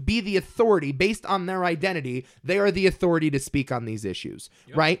be the authority based on their identity. They are the authority to speak on these issues,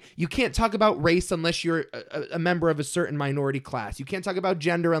 right? You can't talk about race unless you're a member of a certain minority class. You can't talk about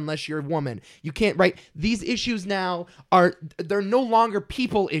gender unless you're a woman. You can't, right? These issues now they're no longer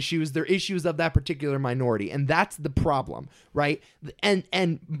people issues. They're issues of that particular minority. And that's the problem, right?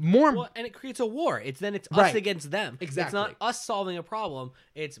 And more Well, and it creates a war. It's us Right. against them. Exactly. It's not us solving a problem.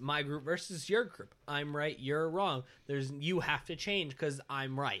 It's my group versus your group. I'm right, you're wrong. You have to change because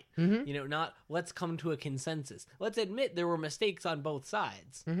I'm right. You know, not let's come to a consensus. Let's admit there were mistakes on both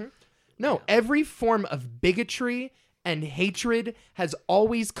sides. No, every form of bigotry and hatred has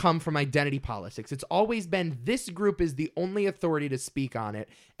always come from identity politics. It's always been this group is the only authority to speak on it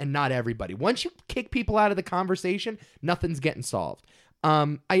and not everybody. Once you kick people out of the conversation, nothing's getting solved.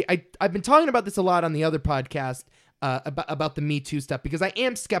 I've been talking about this a lot on the other podcast about the Me Too stuff because I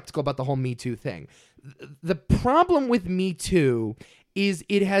am skeptical about the whole Me Too thing. The problem with Me Too is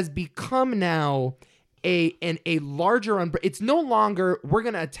it has become now a larger it's no longer we're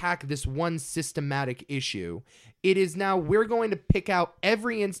going to attack this one systematic issue. It is now we're going to pick out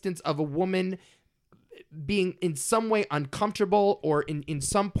every instance of a woman being in some way uncomfortable or at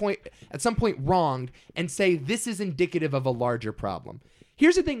some point wronged and say this is indicative of a larger problem.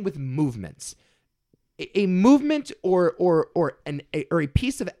 Here's the thing with movements. A movement or a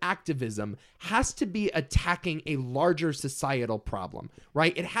piece of activism has to be attacking a larger societal problem,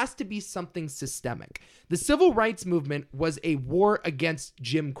 right? It has to be something systemic. The civil rights movement was a war against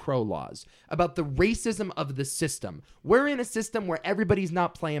Jim Crow laws, about the racism of the system. We're in a system where everybody's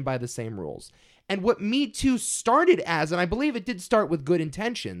not playing by the same rules. And what Me Too started as, and I believe it did start with good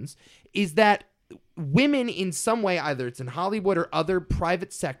intentions, is that women in some way, either it's in Hollywood or other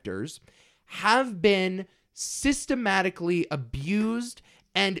private sectors, have been systematically abused,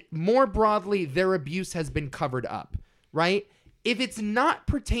 and more broadly, their abuse has been covered up, right? If it's not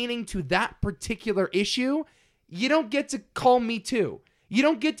pertaining to that particular issue, you don't get to call Me Too. You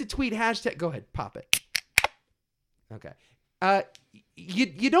don't get to tweet hashtag. Go ahead, pop it. Okay.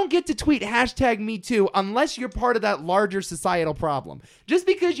 You don't get to tweet hashtag Me Too unless you're part of that larger societal problem. Just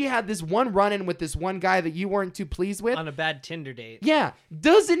because you had this one run-in with this one guy that you weren't too pleased with On a bad Tinder date. yeah,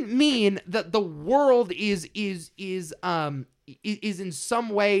 doesn't mean that the world is in some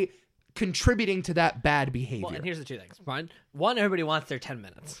way contributing to that bad behavior. Well, and here's the two things. One, everybody wants their 10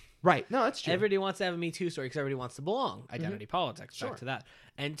 minutes. Right. No, that's true. Everybody wants to have a Me Too story because everybody wants to belong. Identity politics, back to that.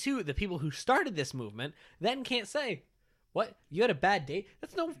 And two, the people who started this movement then can't say, what? You had a bad date?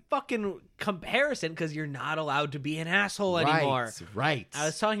 That's no fucking comparison because you're not allowed to be an asshole anymore. Right. I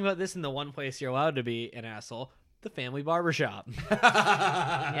was talking about this in the one place you're allowed to be an asshole, the family barbershop.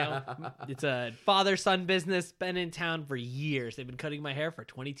 It's a father-son business, been in town for years. They've been cutting my hair for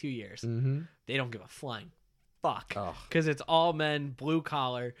 22 years. They don't give a flying fuck Ugh. because it's all men, blue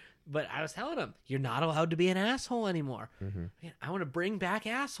collar. But I was telling him, you're not allowed to be an asshole anymore. Man, I want to bring back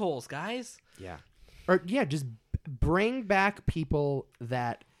assholes, guys. Yeah. Or yeah, just bring back people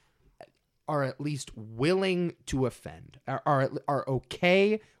that are at least willing to offend, are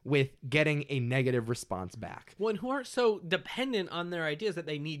okay with getting a negative response back. Well, and who aren't so dependent on their ideas that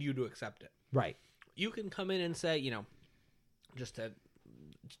they need you to accept it. Right. You can come in and say, just to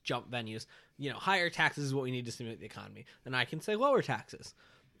jump venues, higher taxes is what we need to stimulate the economy. And I can say lower taxes.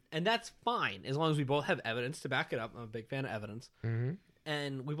 And that's fine, as long as we both have evidence to back it up. I'm a big fan of evidence. Mm-hmm.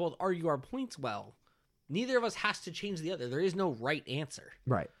 And we both argue our points well. Neither of us has to change the other. There is no right answer.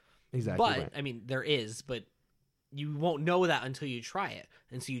 Right. Exactly. But, right. I mean, there is, but you won't know that until you try it.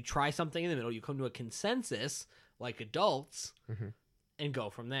 And so you try something in the middle, you come to a consensus, like adults, and go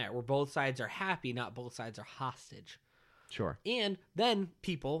from there, where both sides are happy, not both sides are hostage. Sure. And then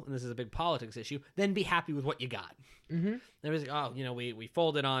people, and this is a big politics issue, then be happy with what you got. Mm-hmm. There was like, we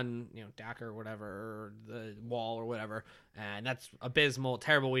folded on, DACA or whatever, or the wall or whatever, and that's abysmal,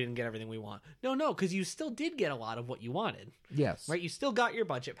 terrible, we didn't get everything we want. No, because you still did get a lot of what you wanted. Yes. Right? You still got your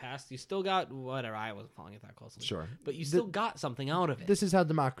budget passed, you still got whatever, I wasn't following it that closely. Sure. But you still got something out of it. This is how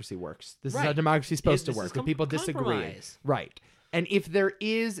democracy works. This is how Right. democracy is supposed to This is work. When people disagree. compromise. Right. And if there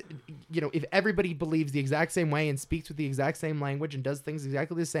is, if everybody believes the exact same way and speaks with the exact same language and does things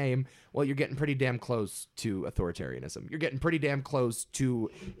exactly the same, well, you're getting pretty damn close to authoritarianism. You're getting pretty damn close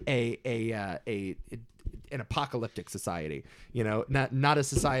to an apocalyptic society. Not a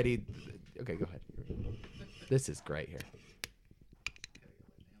society. Okay, go ahead. This is great here.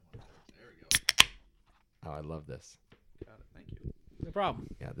 Oh, I love this. Got it. Thank you. No problem.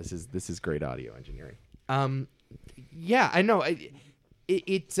 Yeah, this is great audio engineering. Yeah, I know.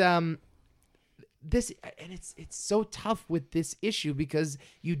 It's so tough with this issue because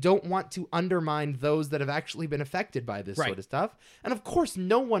you don't want to undermine those that have actually been affected by this sort of stuff. And of course,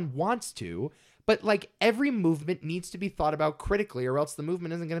 no one wants to, but like every movement needs to be thought about critically or else the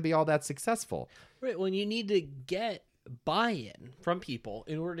movement isn't going to be all that successful. Right. Well, you need to get buy-in from people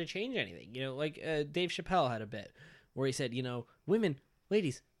in order to change anything. Like Dave Chappelle had a bit where he said, women,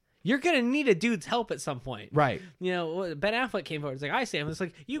 ladies, you're going to need a dude's help at some point. Right. Ben Affleck came forward. It's like, I Sam. It's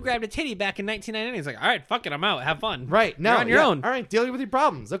like, you grabbed a titty back in 1999. He's like, all right, fuck it, I'm out. Have fun. Right. No, You're on your own. All right, deal with your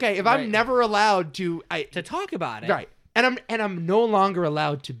problems. Okay, if Right. I'm never allowed to To talk about it. Right. And I'm no longer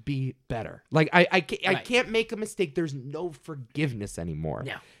allowed to be better. Like I can't make a mistake. There's no forgiveness anymore.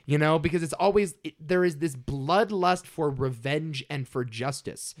 No. Because it's always there is this bloodlust for revenge and for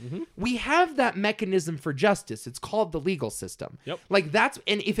justice. Mm-hmm. We have that mechanism for justice. It's called the legal system. Yep. Like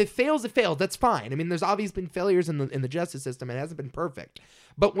and if it fails, it fails. That's fine. I mean, there's obviously been failures in the justice system. It hasn't been perfect.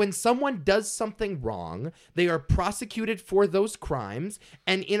 But when someone does something wrong, they are prosecuted for those crimes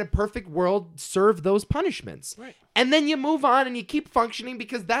and in a perfect world serve those punishments. Right. And then you move on and you keep functioning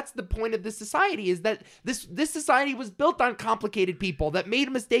because that's the point of this society is that this society was built on complicated people that made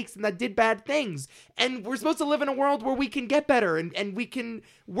mistakes and that did bad things. And we're supposed to live in a world where we can get better and we can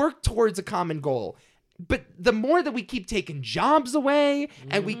work towards a common goal. But the more that we keep taking jobs away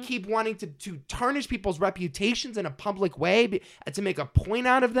and we keep wanting to tarnish people's reputations in a public way to make a point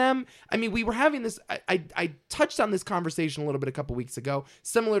out of them. I mean, we were having this, I touched on this conversation a little bit a couple weeks ago,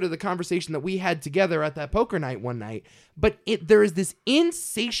 similar to the conversation that we had together at that poker night one night. But there is this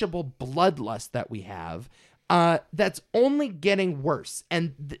insatiable bloodlust that we have that's only getting worse.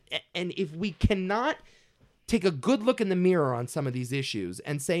 And if we cannot take a good look in the mirror on some of these issues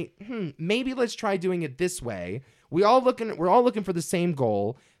and say, maybe let's try doing it this way. We're all looking for the same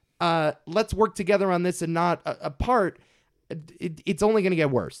goal. Let's work together on this and not apart. It's only going to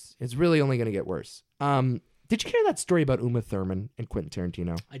get worse. It's really only going to get worse. Did you hear that story about Uma Thurman and Quentin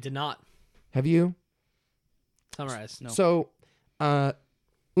Tarantino? I did not. Have you? Summarize. No. So,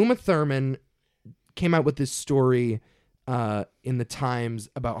 Uma Thurman came out with this story in the Times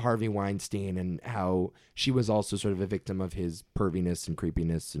about Harvey Weinstein and how she was also sort of a victim of his perviness and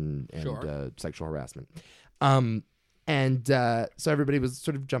creepiness and Sure. Sexual harassment. So everybody was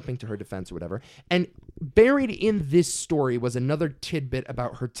sort of jumping to her defense or whatever. And buried in this story was another tidbit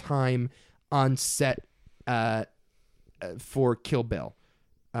about her time on set for Kill Bill.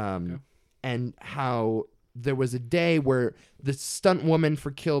 And how there was a day where the stunt woman for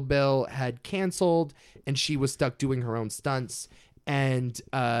Kill Bill had canceled and she was stuck doing her own stunts. and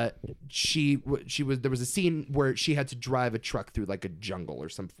there was a scene where she had to drive a truck through like a jungle or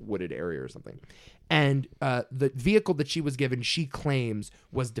some wooded area or something, and the vehicle that she was given, she claims,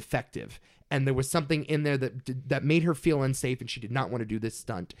 was defective. And there was something in there that made her feel unsafe, and she did not want to do this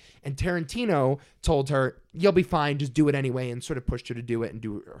stunt. And Tarantino told her, "You'll be fine, just do it anyway," and sort of pushed her to do it and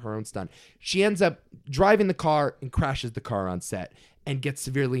do her own stunt. She ends up driving the car and crashes the car on set and gets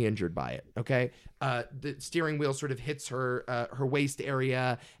severely injured by it. Okay, the steering wheel sort of hits her waist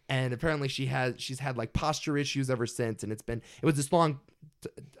area, and apparently she's had like posture issues ever since. And it was this long.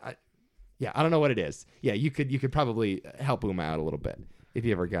 I don't know what it is. Yeah, you could probably help Uma out a little bit if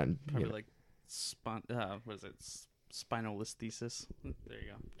you ever gotten Probably what is it? Spinalisthesis. There you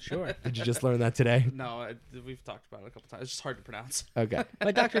go. Sure. Did you just learn that today? No, we've talked about it a couple times. It's just hard to pronounce. Okay.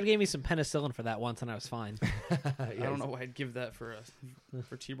 My doctor gave me some penicillin for that once, and I was fine. I don't know why I'd give that for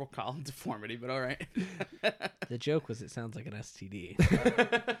vertebral column deformity, but all right. The joke was, it sounds like an STD.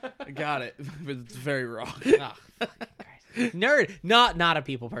 I got it, but it's very wrong. Oh, fucking Christ. Nerd, not a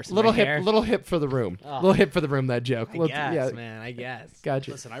people person. Little right there. little hip for the room. Oh. Little hip for the room. That joke. I guess, man. I guess.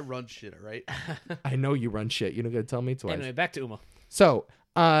 Gotcha. Listen, I run shit, all right? I know you run shit. You're not gonna tell me twice. Anyway, back to Uma. So,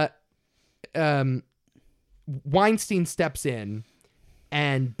 Weinstein steps in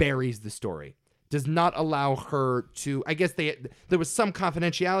and buries the story. Does not allow her to. I guess there was some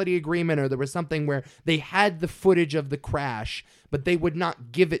confidentiality agreement, or there was something where they had the footage of the crash, but they would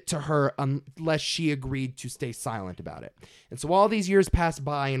not give it to her unless she agreed to stay silent about it. And so all these years pass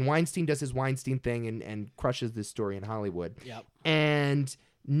by, and Weinstein does his Weinstein thing and crushes this story in Hollywood. Yep. And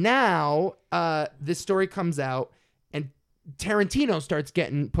now this story comes out, and Tarantino starts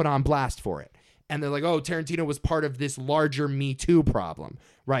getting put on blast for it. And they're like, "Oh, Tarantino was part of this larger Me Too problem,"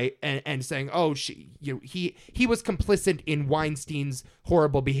 right? And saying, "Oh, he was complicit in Weinstein's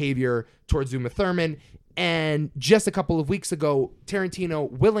horrible behavior towards Uma Thurman." And just a couple of weeks ago, Tarantino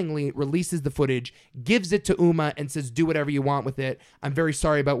willingly releases the footage, gives it to Uma, and says, "Do whatever you want with it. I'm very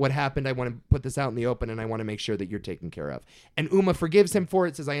sorry about what happened. I want to put this out in the open, and I want to make sure that you're taken care of." And Uma forgives him for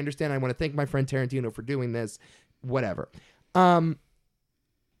it. Says, "I understand. I want to thank my friend Tarantino for doing this. Whatever."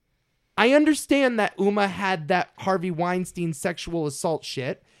 I understand that Uma had that Harvey Weinstein sexual assault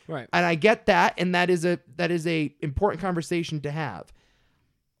shit. Right. And I get that, and that is a important conversation to have.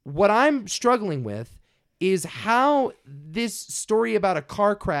 What I'm struggling with is how this story about a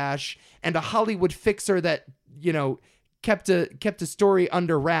car crash and a Hollywood fixer that, kept a story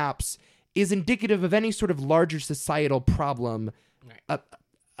under wraps is indicative of any sort of larger societal problem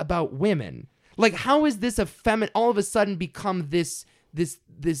about women. Like, how is this all of a sudden become this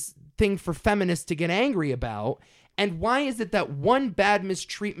thing for feminists to get angry about? And why is it that one bad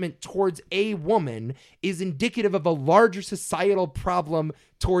mistreatment towards a woman is indicative of a larger societal problem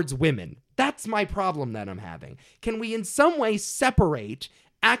towards women? That's my problem that I'm having. Can we in some way separate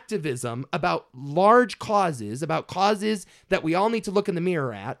activism about large causes, about causes that we all need to look in the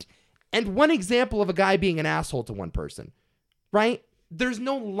mirror at, and one example of a guy being an asshole to one person, right? There's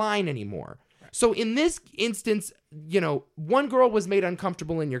no line anymore. So in this instance, one girl was made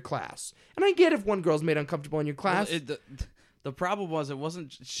uncomfortable in your class. And I get if one girl's made uncomfortable in your class. Well, the problem was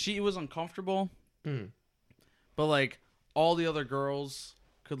she was uncomfortable, but like all the other girls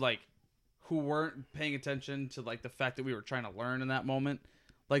could who weren't paying attention to the fact that we were trying to learn in that moment,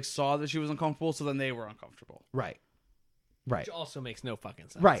 saw that she was uncomfortable, so then they were uncomfortable. Right. Which also makes no fucking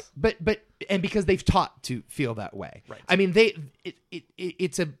sense. Right. But because they've taught to feel that way. Right. I mean,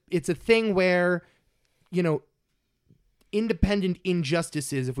 it's a thing where, independent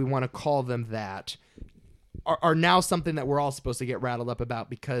injustices, if we want to call them that, are now something that we're all supposed to get rattled up about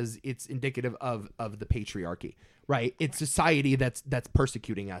because it's indicative of the patriarchy. Right. It's society that's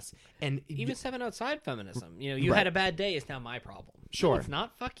persecuting us. And even stepping outside feminism, you had a bad day, it's now my problem. Sure. No, it's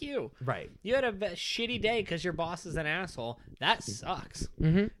not. Fuck you. Right. You had a shitty day because your boss is an asshole. That sucks.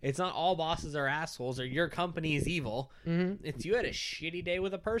 Mm-hmm. It's not all bosses are assholes or your company is evil. Mm-hmm. It's you had a shitty day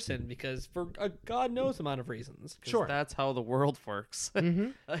with a person because for a God knows amount of reasons. Sure. That's how the world works. Mm-hmm.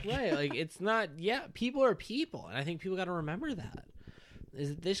 Right. It's not. Yeah. People are people, and I think people got to remember that.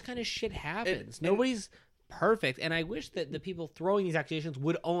 This kind of shit happens. Nobody's perfect, and I wish that the people throwing these accusations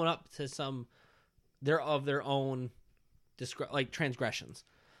would own up to some their own transgressions.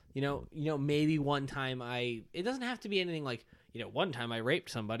 Maybe one time it doesn't have to be anything like, one time I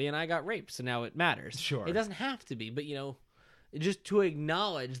raped somebody and I got raped, so now it matters. Sure. It doesn't have to be, but just to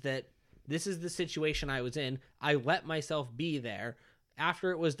acknowledge that this is the situation I was in. I let myself be there.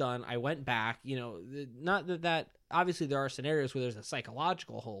 After it was done, I went back. Not that obviously there are scenarios where there's a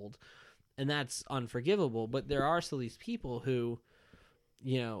psychological hold, and that's unforgivable. But there are still these people who,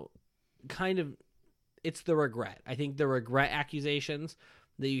 kind of, it's the regret. I think the regret accusations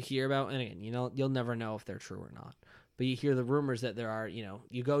that you hear about, and again, you'll never know if they're true or not. But you hear the rumors that there are,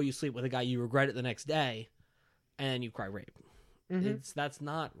 you sleep with a guy, you regret it the next day, and you cry rape. Mm-hmm. That's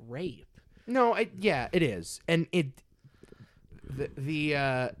not rape. No, it is, and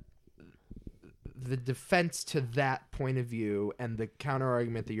the defense to that point of view and the counter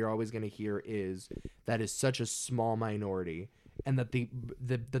argument that you're always going to hear is that is such a small minority, and that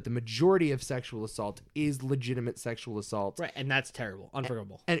the majority of sexual assault is legitimate sexual assault, Right, and that's terrible,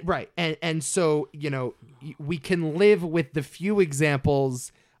 unforgivable. And so we can live with the few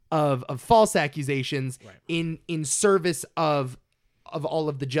examples of false accusations in service of all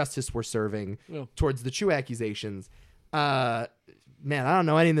of the justice we're serving towards the true accusations. Man, I don't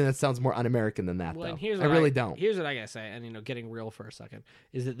know anything that sounds more un-American than that, though. I really don't. Here's what I gotta say, and getting real for a second,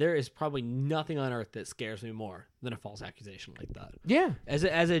 is that there is probably nothing on earth that scares me more than a false accusation like that. Yeah. As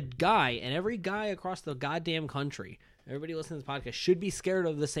a guy, and every guy across the goddamn country, everybody listening to this podcast should be scared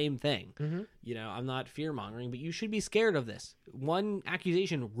of the same thing. Mm-hmm. I'm not fear-mongering, but you should be scared of this. One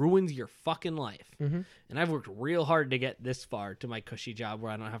accusation ruins your fucking life. Mm-hmm. And I've worked real hard to get this far to my cushy job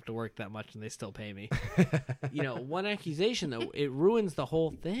where I don't have to work that much and they still pay me. One accusation, though, it ruins the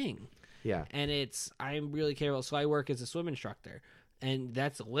whole thing. Yeah. And I'm really careful. So I work as a swim instructor, and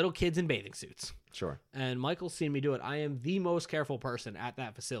that's little kids in bathing suits. Sure. And Michael's seen me do it. I am the most careful person at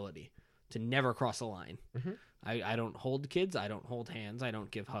that facility to never cross a line. Mm-hmm. I don't hold kids. I don't hold hands. I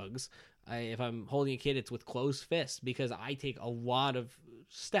don't give hugs. If I'm holding a kid, it's with closed fists because I take a lot of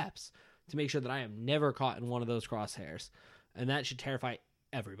steps to make sure that I am never caught in one of those crosshairs. And that should terrify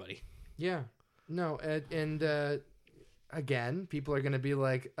everybody. Yeah. No, and again, people are going to be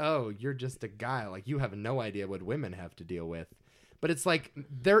like, oh, you're just a guy. Like, you have no idea what women have to deal with. But it's like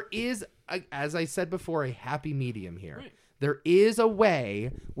there is, as I said before, a happy medium here. Right. There is a way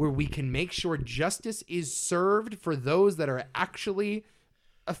where we can make sure justice is served for those that are actually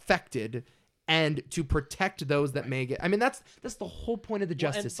affected and to protect those that may get... I mean, that's the whole point of the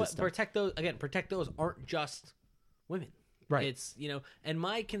justice system. Protect those aren't just women. Right. It's, and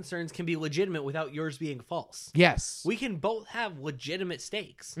my concerns can be legitimate without yours being false. Yes. We can both have legitimate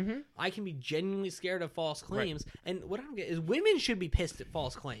stakes. Mm-hmm. I can be genuinely scared of false claims. Right. And what I don't get is women should be pissed at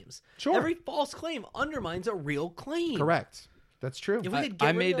false claims. Sure. Every false claim undermines a real claim. Correct. That's true. If we could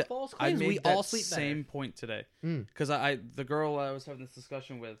get rid of false claims, we all sleep better. Same point today. Because the girl I was having this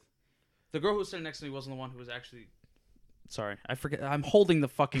discussion with, the girl who was sitting next to me wasn't the one who was actually... Sorry, I forget. I'm holding the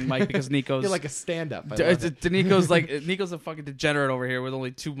fucking mic because Nico's... You're like a stand-up. Nico's a fucking degenerate over here with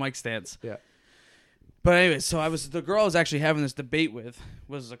only 2 mic stands. Yeah. But anyway, so the girl I was actually having this debate with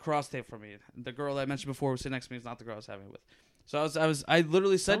was across tape from me. The girl that I mentioned before who was sitting next to me is not the girl I was having it with. So I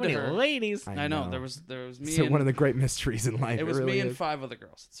literally said to her... ladies. I know. There was me and... one of the great mysteries in life. It was really me and 5 other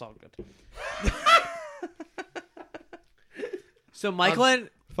girls. It's all good. So Michael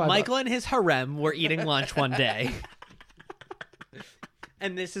and his harem were eating lunch one day.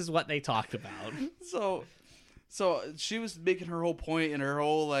 And this is what they talked about. So she was making her whole point and her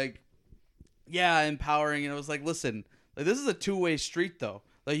whole empowering, and it was like, listen, this is a 2-way street though.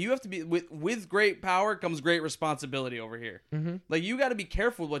 Like, you have to be with great power comes great responsibility over here. Mm-hmm. Like, you got to be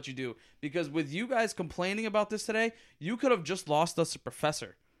careful with what you do, because with you guys complaining about this today, you could have just lost us a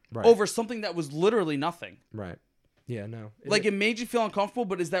professor over something that was literally nothing. Right. Yeah, no. It made you feel uncomfortable,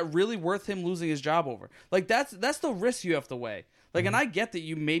 but is that really worth him losing his job over? Like, that's the risk you have to weigh. Like, and I get that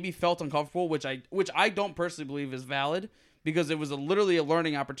you maybe felt uncomfortable, which I don't personally believe is valid, because it was literally a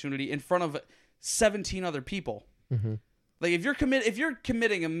learning opportunity in front of 17 other people. Mm-hmm. Like, if you're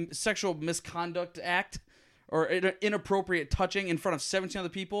committing a sexual misconduct act or inappropriate touching in front of 17 other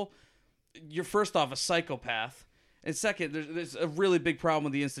people, you're first off a psychopath. And second, there's a really big problem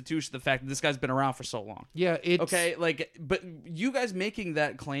with the institution, the fact that this guy's been around for so long. Yeah, it's... Okay, but you guys making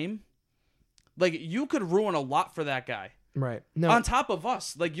that claim, you could ruin a lot for that guy. Right. No. On top of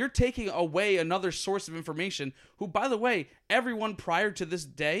us. You're taking away another source of information who, by the way, everyone prior to this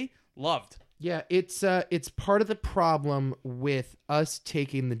day loved. Yeah, it's part of the problem with us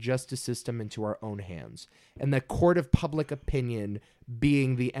taking the justice system into our own hands and the court of public opinion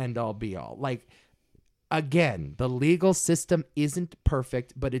being the end-all be-all. Again, the legal system isn't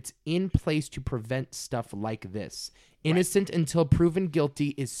perfect, but it's in place to prevent stuff like this. Innocent until proven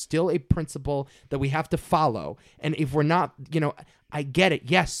guilty is still a principle that we have to follow. And if we're not, I get it.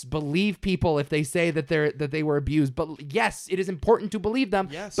 Yes, believe people if they say that they were abused. But yes, it is important to believe them.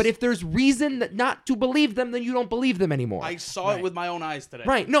 Yes. But if there's reason not to believe them, then you don't believe them anymore. I saw it with my own eyes today.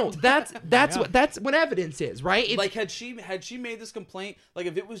 Right. No, that's what evidence is, right? Had she made this complaint,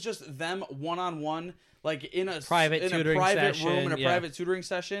 if it was just them one-on-one, in a private room in a private tutoring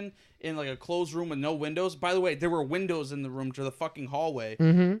session, in like a closed room with no windows. By the way, there were windows in the room to the fucking hallway.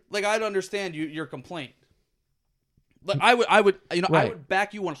 Mm-hmm. Like, I'd understand your complaint. Like, I would, you know, I Right. would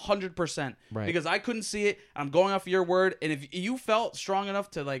back you 100%, Right. because I couldn't see it. I'm going off your word, and if you felt strong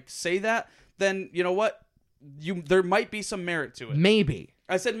enough to like say that, then you know what, there might be some merit to it. Maybe.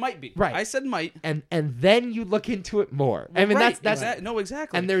 I said might be. Right. I said might. And then you look into it more. I mean, Right, that's no,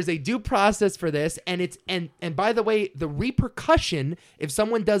 exactly. and there's a due process for this, and it's and by the way, the repercussion if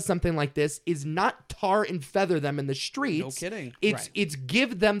someone does something like this is not tar and feather them in the streets. No kidding. It's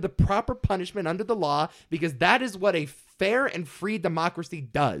give them the proper punishment under the law, because that is what a fair and free democracy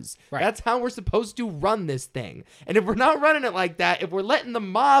does. Right. That's how we're supposed to run this thing. And if we're not running it like that, if we're letting the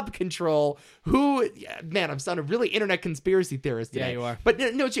mob control man, I'm sounding really internet conspiracy theorist today. Yeah, you are. But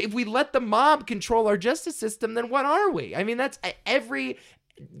no, if we let the mob control our justice system, then what are we? I mean, that's every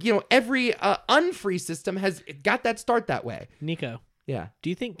unfree system has got that start that way. Nico, Yeah. do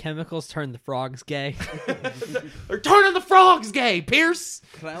you think chemicals turn the frogs gay? They're turning the frogs gay, Pierce.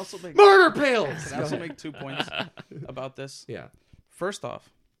 Can I also make Murder pills. Can I also make 2 points about this? Yeah. First off,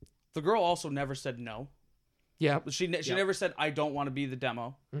 the girl also never said no. Yeah. She never said I don't want to be the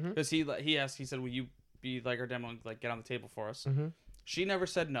demo, because he said, will you be like our demo and like get on the table for us? She never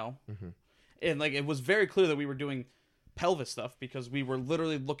said no, and like it was very clear that we were doing pelvis stuff, because we were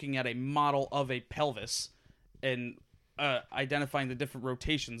literally looking at a model of a pelvis and identifying the different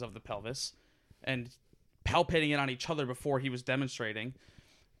rotations of the pelvis and palpating it on each other before he was demonstrating.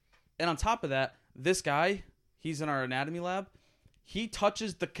 And on top of that, this guy, he's in our anatomy lab. He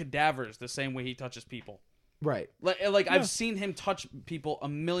touches the cadavers the same way he touches people. Right. Like I've seen him touch people a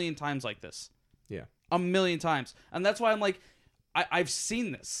million times like this. Yeah. A million times. And that's why I'm like, I've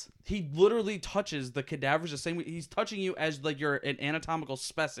seen this. He literally touches the cadavers the same way. He's touching you as like you're an anatomical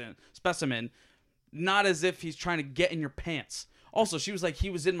specimen, not as if he's trying to get in your pants. Also, she was like, he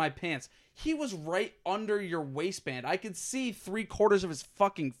was in my pants. He was right under your waistband. I could see 3/4 of his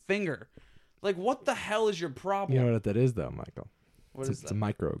fucking finger. Like, what the hell is your problem? You know what that is, though, Michael? What is It's that? a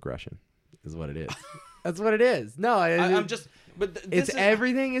microaggression, is what it is. That's what it is. No, I'm just... But this is,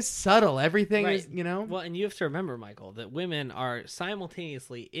 everything is subtle. Everything Right. is, you know. Well, and you have to remember, Michael, that women are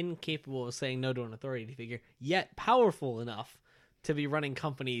simultaneously incapable of saying no to an authority figure, yet powerful enough to be running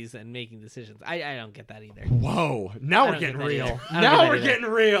companies and making decisions. I don't get that either. Whoa! Now I we're don't getting get that real. either. I don't Now get that we're either. getting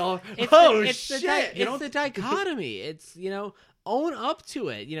real. It's Oh the shit! it's the dichotomy. It's, own up to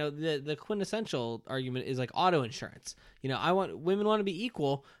it. The quintessential argument is like auto insurance. Women want to be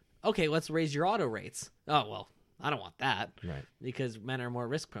equal. Okay, let's raise your auto rates. Oh well, I don't want that. Right. Because men are more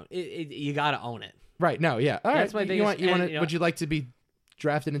risk prone. You got to own it. Right. No. Yeah. All That's right. my You want? biggest- and, Would you like to be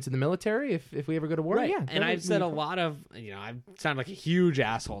drafted into the military if we ever go to war? Yeah. And I've said a lot of, I sound like a huge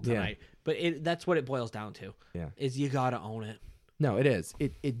asshole Yeah. tonight, but that's what it boils down to. Yeah. Is you got to own it. No, it is.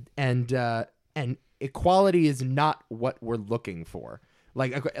 And equality is not what we're looking for.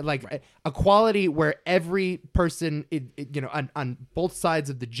 Like equality where every person, on both sides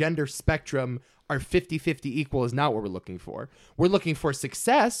of the gender spectrum are 50-50 equal is not what we're looking for. We're looking for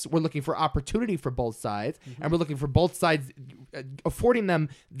success. We're looking for opportunity for both sides, and we're looking for both sides affording them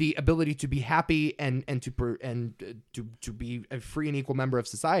the ability to be happy and to be a free and equal member of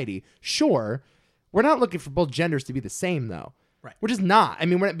society. Sure, we're not looking for both genders to be the same though. Right. We're just not. I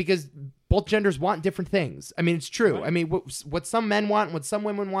mean, because both genders want different things. I mean, it's true. Right. I mean, what some men want and what some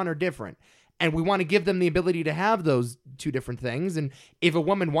women want are different. And we want to give them the ability to have those two different things. And if a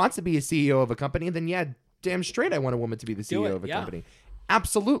woman wants to be a CEO of a company, then yeah, damn straight I want a woman to be the CEO of a company.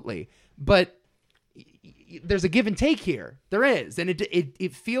 Absolutely. But there's a give and take here. There is. And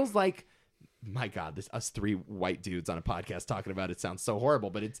it feels like, my God, us three white dudes on a podcast talking about it sounds so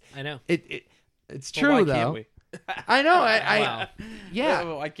horrible, but I know. it's Well, true why though. can't we? I know. Wow. Yeah.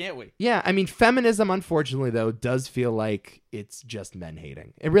 Why can't we? Yeah, I mean, feminism, unfortunately, though, does feel like it's just men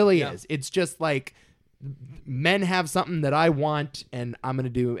hating. It really is. It's just like men have something that I want, and I'm going to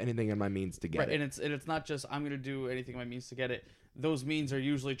do anything in my means to get Right, it. and it's not just I'm going to do anything in my means to get it. Those means are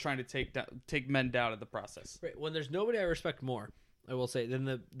usually trying to take men down in the process. Right. When there's nobody I respect more, I will say, than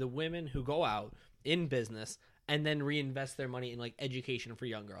the women who go out in business and then reinvest their money in like education for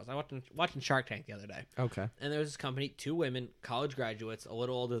young girls. I watching Shark Tank the other day. Okay. And there was this company, 2 women, college graduates, a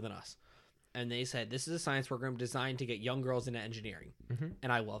little older than us. And they said, this is a science program designed to get young girls into engineering.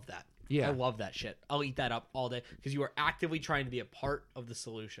 And I love that. Yeah. I love that shit. I'll eat that up all day because you are actively trying to be a part of the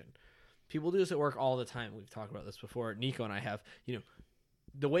solution. People do this at work all the time. We've talked about this before. Nico and I have,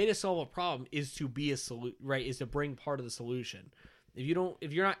 the way to solve a problem is to be is to bring part of the solution. If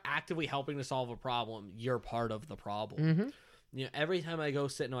you're not actively helping to solve a problem, you're part of the problem. Every time I go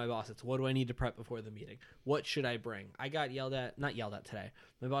sit in my boss, it's what do I need to prep before the meeting? What should I bring? I got not yelled at today.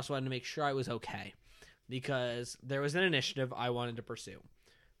 My boss wanted to make sure I was okay because there was an initiative I wanted to pursue.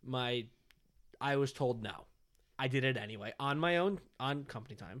 I was told no. I did it anyway on my own, on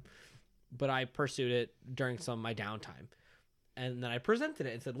company time, but I pursued it during some of my downtime. And then I presented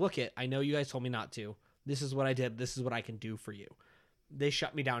it and said, look, I know you guys told me not to. This is what I did. This is what I can do for you. They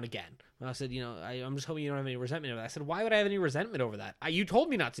shut me down again. And I said, I'm just hoping you don't have any resentment over that. I said, why would I have any resentment over that? You told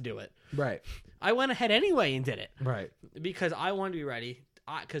me not to do it. Right. I went ahead anyway and did it. Right. Because I wanted to be ready.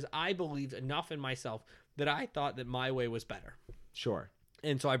 Because I believed enough in myself that I thought that my way was better. Sure.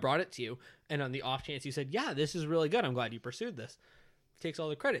 And so I brought it to you. And on the off chance you said, yeah, this is really good. I'm glad you pursued this. Takes all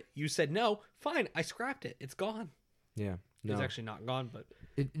the credit. You said no. Fine. I scrapped it. It's gone. Yeah. No. It's actually not gone, but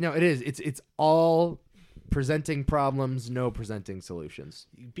it is. It's all presenting problems, no presenting solutions.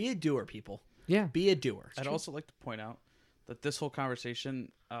 be a doer, people. Yeah. Be a doer. I'd also like to point out that this whole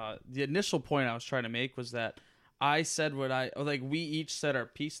conversation, the initial point I was trying to make was that I said we each said our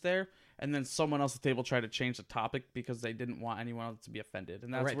piece there, and then someone else at the table tried to change the topic because they didn't want anyone else to be offended,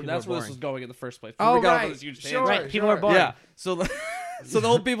 and that's Right, where people are this boring. was going in the first place. Oh, We got right. on this huge Sure. tangent. Right, people are boring. Yeah. So the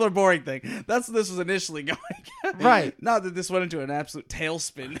whole people are boring thing. That's what this was initially going. Right. Not that this went into an absolute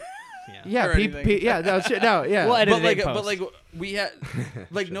tailspin. Yeah. Yeah. or anything. Yeah. No. Shit, no. Yeah. Well, edit it in but post. like we had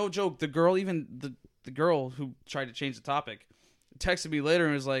no joke. The girl, even the girl who tried to change the topic, texted me later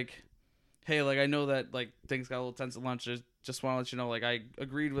and was like, "Hey, like I know that like things got a little tense at lunch. Just want to let you know, like I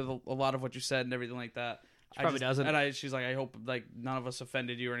agreed with a lot of what you said and everything like that." She probably doesn't. And she's like, "I hope like none of us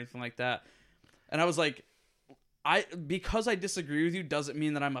offended you or anything like that." And I was like, because I disagree with you doesn't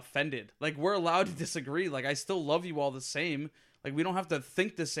mean that I'm offended. Like we're allowed to disagree. Like I still love you all the same. Like we don't have to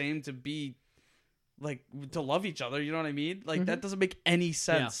think the same to be like to love each other. You know what I mean? Like that doesn't make any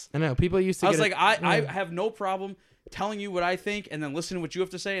sense. I know. People used to. I was get like, I have no problem telling you what I think and then listening to what you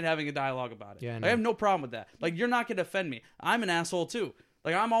have to say and having a dialogue about it. Yeah, I Like, know. I have no problem with that. Like you're not gonna offend me. I'm an asshole too.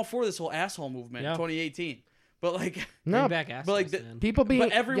 Like I'm all for this whole asshole movement in Yeah. 2018. But like Bring no. back assholes, but like man. People being.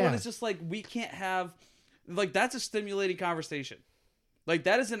 but everyone yeah. is just like, we can't have, like, that's a stimulating conversation. Like,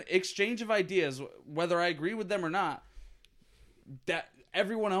 that is an exchange of ideas, whether I agree with them or not, that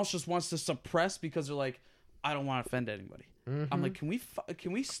everyone else just wants to suppress because they're like, I don't want to offend anybody. I'm like, can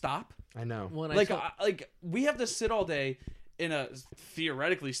we stop? I know. When I Like, told- we have to sit all day in a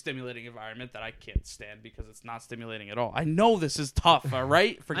theoretically stimulating environment that I can't stand because it's not stimulating at all. I know this is tough, all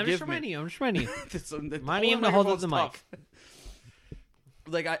right? Forgive I'm just me. reminding you. I'm just reminding you. Reminding him to hold up the mic.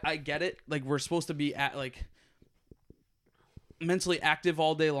 Like I get it. Like we're supposed to be at like mentally active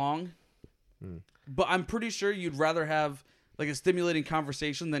all day long, but I'm pretty sure you'd rather have like a stimulating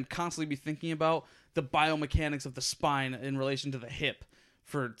conversation than constantly be thinking about the biomechanics of the spine in relation to the hip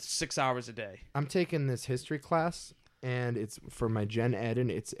for 6 hours a day. I'm taking this history class, and it's for my gen ed, and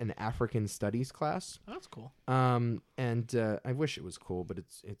it's an African studies class. Oh, that's cool. And I wish it was cool, but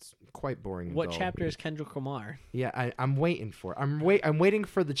it's quite boring. and What dull. chapter is Kendrick Lamar? Yeah, I'm waiting for. I'm waiting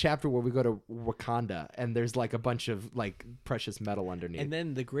for the chapter where we go to Wakanda, and there's like a bunch of like precious metal underneath. And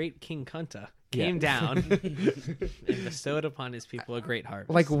then the great King Kunta Yeah. came down and bestowed upon his people a great harvest.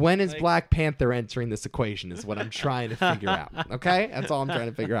 like, when is Like- Black Panther entering this equation? Is what I'm trying to figure out. Okay, that's all I'm trying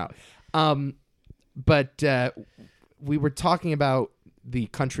to figure out. But we were talking about the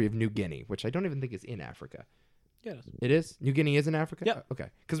country of New Guinea, which I don't even think is in Africa. Yeah. It is. New Guinea is in Africa. Yep. Okay,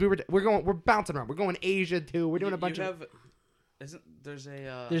 because we're bouncing around. We're going Asia too. We're doing a bunch of. There's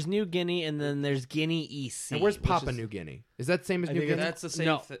a There's New Guinea and then there's Guinea EC. And where's which Papua is- New Guinea? Is that the same as I New think Guinea? that's the same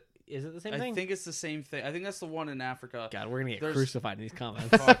No. thing. Is it the same I thing? think it's the same thing. I think that's the one in Africa. God, we're gonna get There's- crucified in these comments.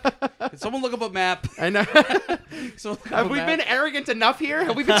 Can someone look up a map? I know. Someone look up Have a we map. been arrogant enough here?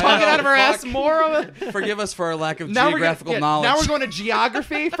 Have we been talking out of our ass Fuck. more? Of it? Forgive us for our lack of Now geographical we're knowledge. Now we're going to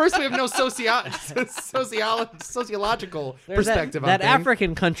geography. First, we have no sociological There's perspective that on things.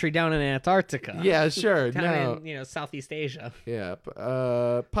 African country down in Antarctica. Yeah, sure. Down No. in Southeast Asia. Yeah.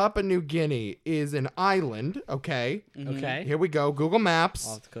 Papua New Guinea is an island. Okay. Okay. Here we go. Google Maps.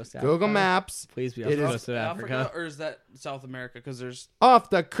 Off the coast of Google Africa. Maps. Please be off It the is coast of Africa. or is that South America? Because there's Off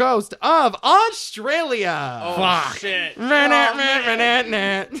the coast of Australia. oh shit.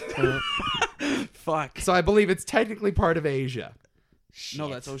 Fuck. So I believe it's technically part of Asia. No,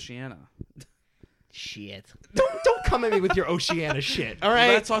 that's Oceania. Shit. Don't come at me with your Oceania shit. All right.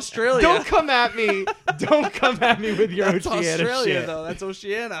 That's Australia. Don't come at me. Don't come at me with your That's Oceania Australia shit. though. That's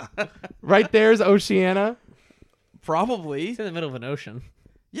Oceania. Right there's Oceania. Probably. It's in the middle of an ocean.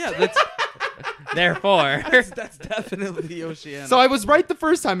 Yeah, that's Therefore, that's definitely Oceania. So I was right the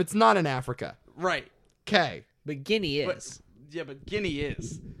first time. It's not in Africa. right. Okay. but Guinea But, is. yeah, but Guinea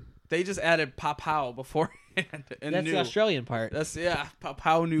is. They just added Papua beforehand. And That's the Australian part. That's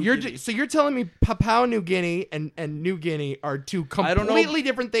Papua New Guinea. So you're telling me Papua New Guinea and New Guinea are two I don't know. completely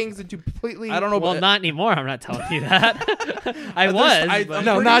different things and two completely. I don't know. Well, but not anymore. I'm not telling you that. I was. I- but I'm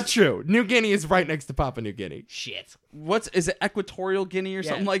No, pretty not s- true. New Guinea is right next to Papua New Guinea. shit. is it Equatorial Guinea or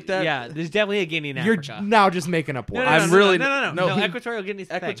something like that? Yeah, there's definitely a Guinea in You're Africa. now just making up words. I'm really- no. no. Equatorial Guinea's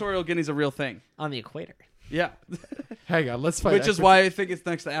the thing. Equatorial Guinea's a real thing. On the equator. Yeah. Hang on, let's fight. Which is why I think it's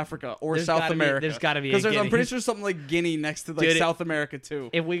next to Africa or There's South gotta be- America. there's gotta be a because I'm Guinea. pretty sure something like Guinea next to like Dude, South America too.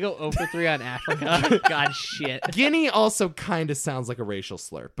 If we go 0 for 3 on Africa, God shit. Guinea also kind of sounds like a racial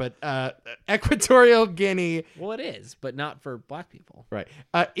slur, but Equatorial Guinea, Well, it is, but not for black people. right,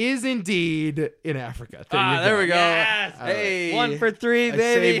 is indeed in Africa. There we go. Yes! Hey, 1 for 3, I baby.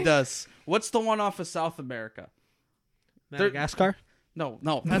 saved us. What's the one off of South America? Madagascar? No,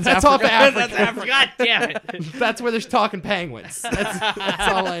 That's off Africa. That's Africa. God damn it. That's where they're talking penguins. That's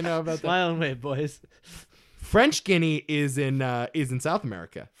all I know about that. Smile and wave, boys. French Guinea is in South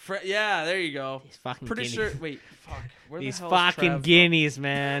America. Yeah, there you go. These fucking Pretty guineas. sure. Wait, fuck. Where These the hell is fucking Trav from? guineas,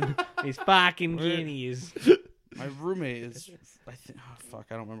 man. These fucking guineas. My roommate is. I think. Oh, fuck.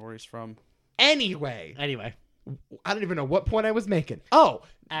 I don't remember where he's from. Anyway, Anyway, I don't even know what point I was making. Oh,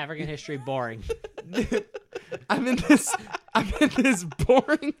 African history boring. I'm in this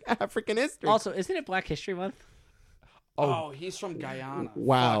boring African history. Also, isn't it Black History Month? Oh, he's from Guyana.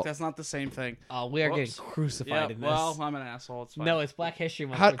 Wow. Fuck, that's not the same thing. Oh, we are Whoops. getting crucified Yeah, in this. well, I'm an asshole. It's fine. No, it's Black History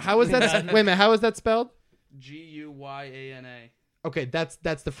Month. how is that? Wait a minute. How is that spelled? Guyana. Okay, that's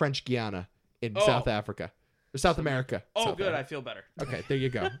the French Guiana in Oh. South Africa or South America. Oh, South good. Africa. I feel better. Okay, there you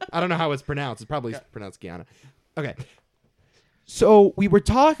go. I don't know how it's pronounced. It's probably pronounced Guyana. Okay. So we were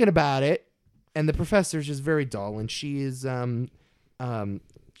talking about it, and the professor's just very dull, and she is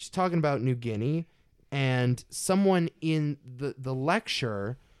she's talking about New Guinea, and someone in the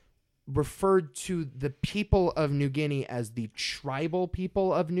lecture referred to the people of New Guinea as the tribal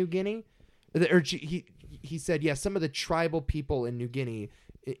people of New Guinea. He said, yeah, some of the tribal people in New Guinea,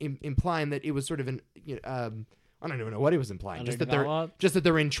 implying that it was sort of an I don't even know what he was implying. Just that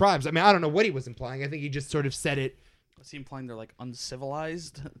they're in tribes. I mean, I don't know what he was implying. I think he just sort of said it. Was he implying they're like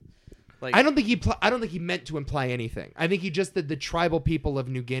uncivilized? Like I don't think he meant to imply anything. I think he just said the tribal people of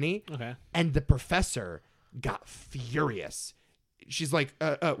New Guinea. Okay. And the professor got furious. She's like,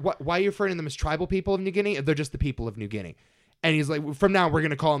 why are you referring to them as tribal people of New Guinea? They're just the people of New Guinea. And he's like, from now we're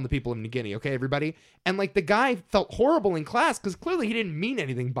going to call them the people of New Guinea, okay, everybody? And like the guy felt horrible in class because clearly he didn't mean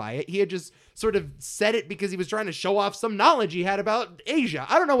anything by it. He had just sort of said it because he was trying to show off some knowledge he had about Asia.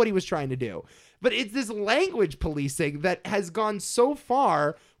 I don't know what he was trying to do. But it's this language policing that has gone so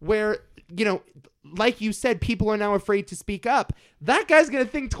far where, you know, like you said, people are now afraid to speak up. That guy's going to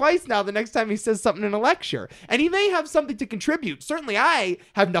think twice now the next time he says something in a lecture. And he may have something to contribute. Certainly I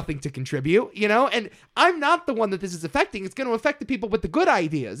have nothing to contribute, you know, and I'm not the one that this is affecting. It's going to affect the people with the good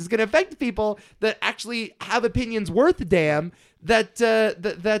ideas. It's going to affect the people that actually have opinions worth a damn that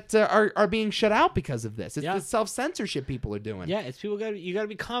are being shut out because of this. It's the self-censorship people are doing. Yeah, it's people you got to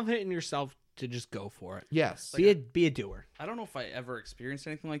be confident in yourself to just go for it. Yes. Be a doer. I don't know if I ever experienced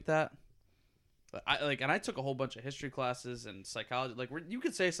anything like that. But I took a whole bunch of history classes and psychology. Like where you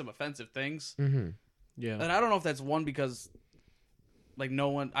could say some offensive things, Mm-hmm. Yeah. and I don't know if that's one because, like, no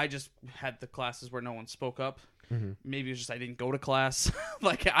one. I just had the classes where no one spoke up. Mhm. Maybe it's just I didn't go to class.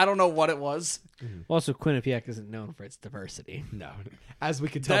 Like I don't know what it was. Also, Quinnipiac isn't known for its diversity. No. As we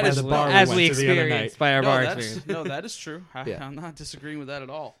could tell That by is the bar as we we went to the other night. experienced by our bar That's, experience. no, that is true. Yeah. I'm not disagreeing with that at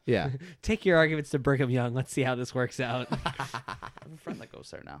all. Yeah. Take your arguments to Brigham Young. Let's see how this works out. I have a friend that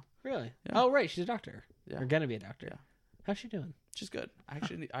goes there now. Really? Yeah. Oh, right. She's a doctor. Yeah. Or gonna be a doctor. Yeah. How's she doing? She's good. I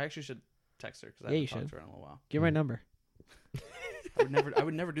actually should text her because I Yeah, haven't you talked should. to her in a little while. Give her my number. I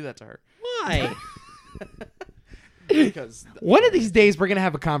would never do that to her Why? because One of these days, we're going to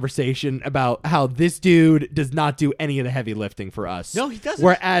have a conversation about how this dude does not do any of the heavy lifting for us. No, he doesn't.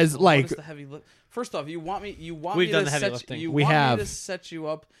 Whereas, What like, is the heavy lift? First off, you want me We've done to the heavy set lifting. you We want have. me to set you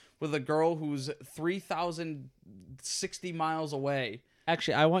up with a girl who's 3,060 miles away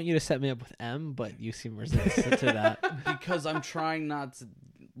Actually, I want you to set me up with M, but you seem resistant to that. because I'm trying not to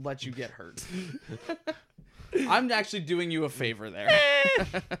let you get hurt. I'm actually doing you a favor there.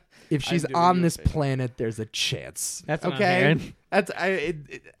 if she's doing on you a this favor. planet, there's a chance. That's what I'm okay. hearing. That's There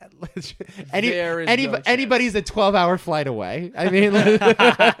is no chance. anybody's a 12-hour flight away. I mean,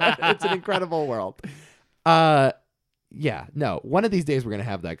 it's an incredible world. Yeah, no. One of these days we're gonna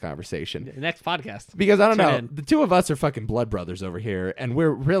have that conversation. Next podcast. Because I don't Tune know, in. the two of us are fucking blood brothers over here, and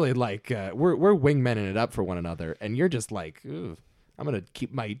we're really like we're wingmenning it up for one another, and you're just like, ooh, I'm gonna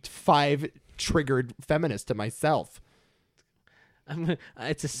keep my 5 triggered feminists to myself.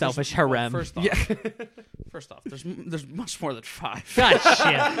 It's a selfish harem. First off, there's much more than 5. God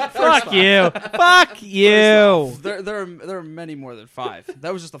shit. Fuck you. Fuck you. There are many more than 5.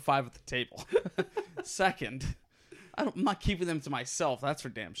 That was just the 5 at the table. Second, I'm not keeping them to myself. That's for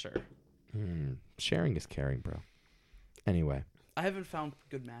damn sure. Sharing is caring, bro. Anyway. I haven't found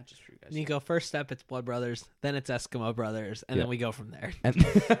good matches for you guys. Nico, first step, it's Blood Brothers. Then it's Eskimo Brothers. And then we go from there. And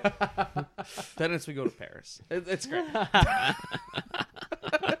Then we go to Paris. It's great.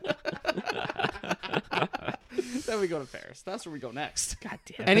 Then we go to Paris. That's where we go next. God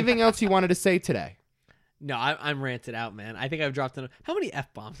damn it. anything else you wanted to say today? No, I'm ranted out, man. I think I've dropped how many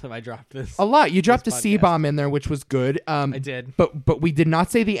F-bombs have I dropped this? A lot. You dropped a podcast. C-bomb in there, which was good. I did. But we did not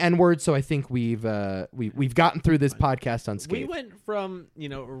say the N-word, so I think we've gotten through this podcast unscathed. We went from,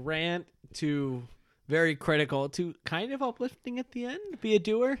 rant to very critical to kind of uplifting at the end. Be a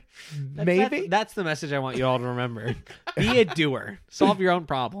doer. Maybe. That's the message I want you all to remember. Be a doer. Solve your own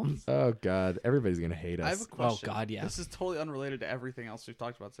problems. Oh God, everybody's gonna hate us. I have a question. Oh God, yeah. This is totally unrelated to everything else we've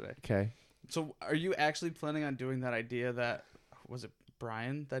talked about today. Okay. So, are you actually planning on doing that idea that was it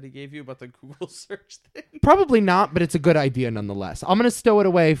Brian that he gave you about the Google search thing? Probably not, but it's a good idea nonetheless. I'm gonna stow it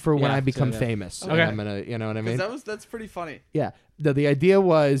away for when Yeah, I become so, yeah. famous. Okay. I'm gonna, you know what I mean? That's pretty funny. Yeah. The idea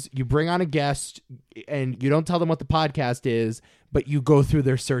was you bring on a guest and you don't tell them what the podcast is, but you go through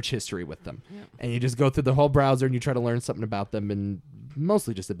their search history with them. Yeah. And you just go through the whole browser and you try to learn something about them, and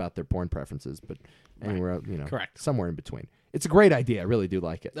mostly just about their porn preferences, but anywhere, Correct. somewhere in between. It's a great idea. I really do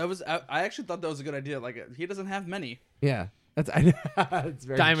like it. That was I actually thought that was a good idea. Like he doesn't have many. Yeah. That's it's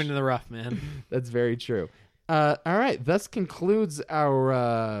very Diamond in the rough, man. That's very true. All right, thus concludes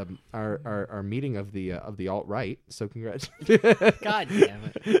our meeting of the alt right. So congrats. God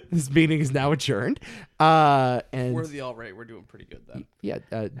damn it. This meeting is now adjourned. And We're the all right. We're doing pretty good then. yeah,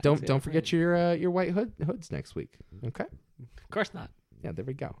 don't forget your white hoods next week. Okay. Of course not. Yeah, there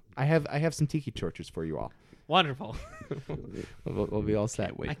we go. I have some tiki torches for you all. Wonderful. We'll be all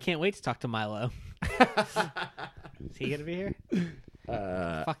set. I can't wait to talk to Milo. Is he gonna be here?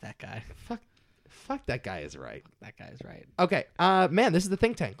 Fuck that guy. Fuck that guy is right. That guy is right. Okay, man, this is the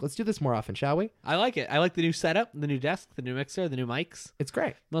think tank. Let's do this more often, shall we? I like it. I like the new setup, the new desk, the new mixer, the new mics. It's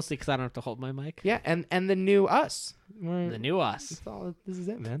great. Mostly because I don't have to hold my mic. Yeah, and the new us. The new us. This is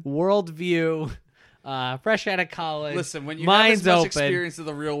it, man. Worldview. Fresh out of college. Listen, when you minds have as much open. experience of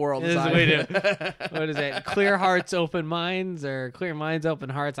the real world as This is I what we do. do. What is it? Clear hearts, open minds, or clear minds, open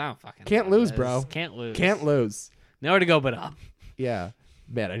hearts? I don't fucking Can't know what lose, it is. bro. Can't lose. Can't lose. Nowhere to go but up. Yeah.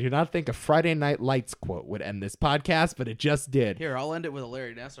 Man, I do not think a Friday Night Lights quote would end this podcast, but it just did. Here, I'll end it with a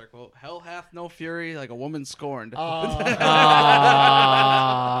Larry Nassar quote. Hell hath no fury like a woman scorned. Oh. All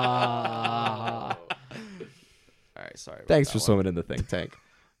right, sorry. about Thanks that for one. swimming in the think tank.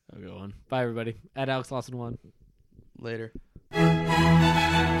 Have a good one. Bye, everybody. At Alex Lawson 1. Later.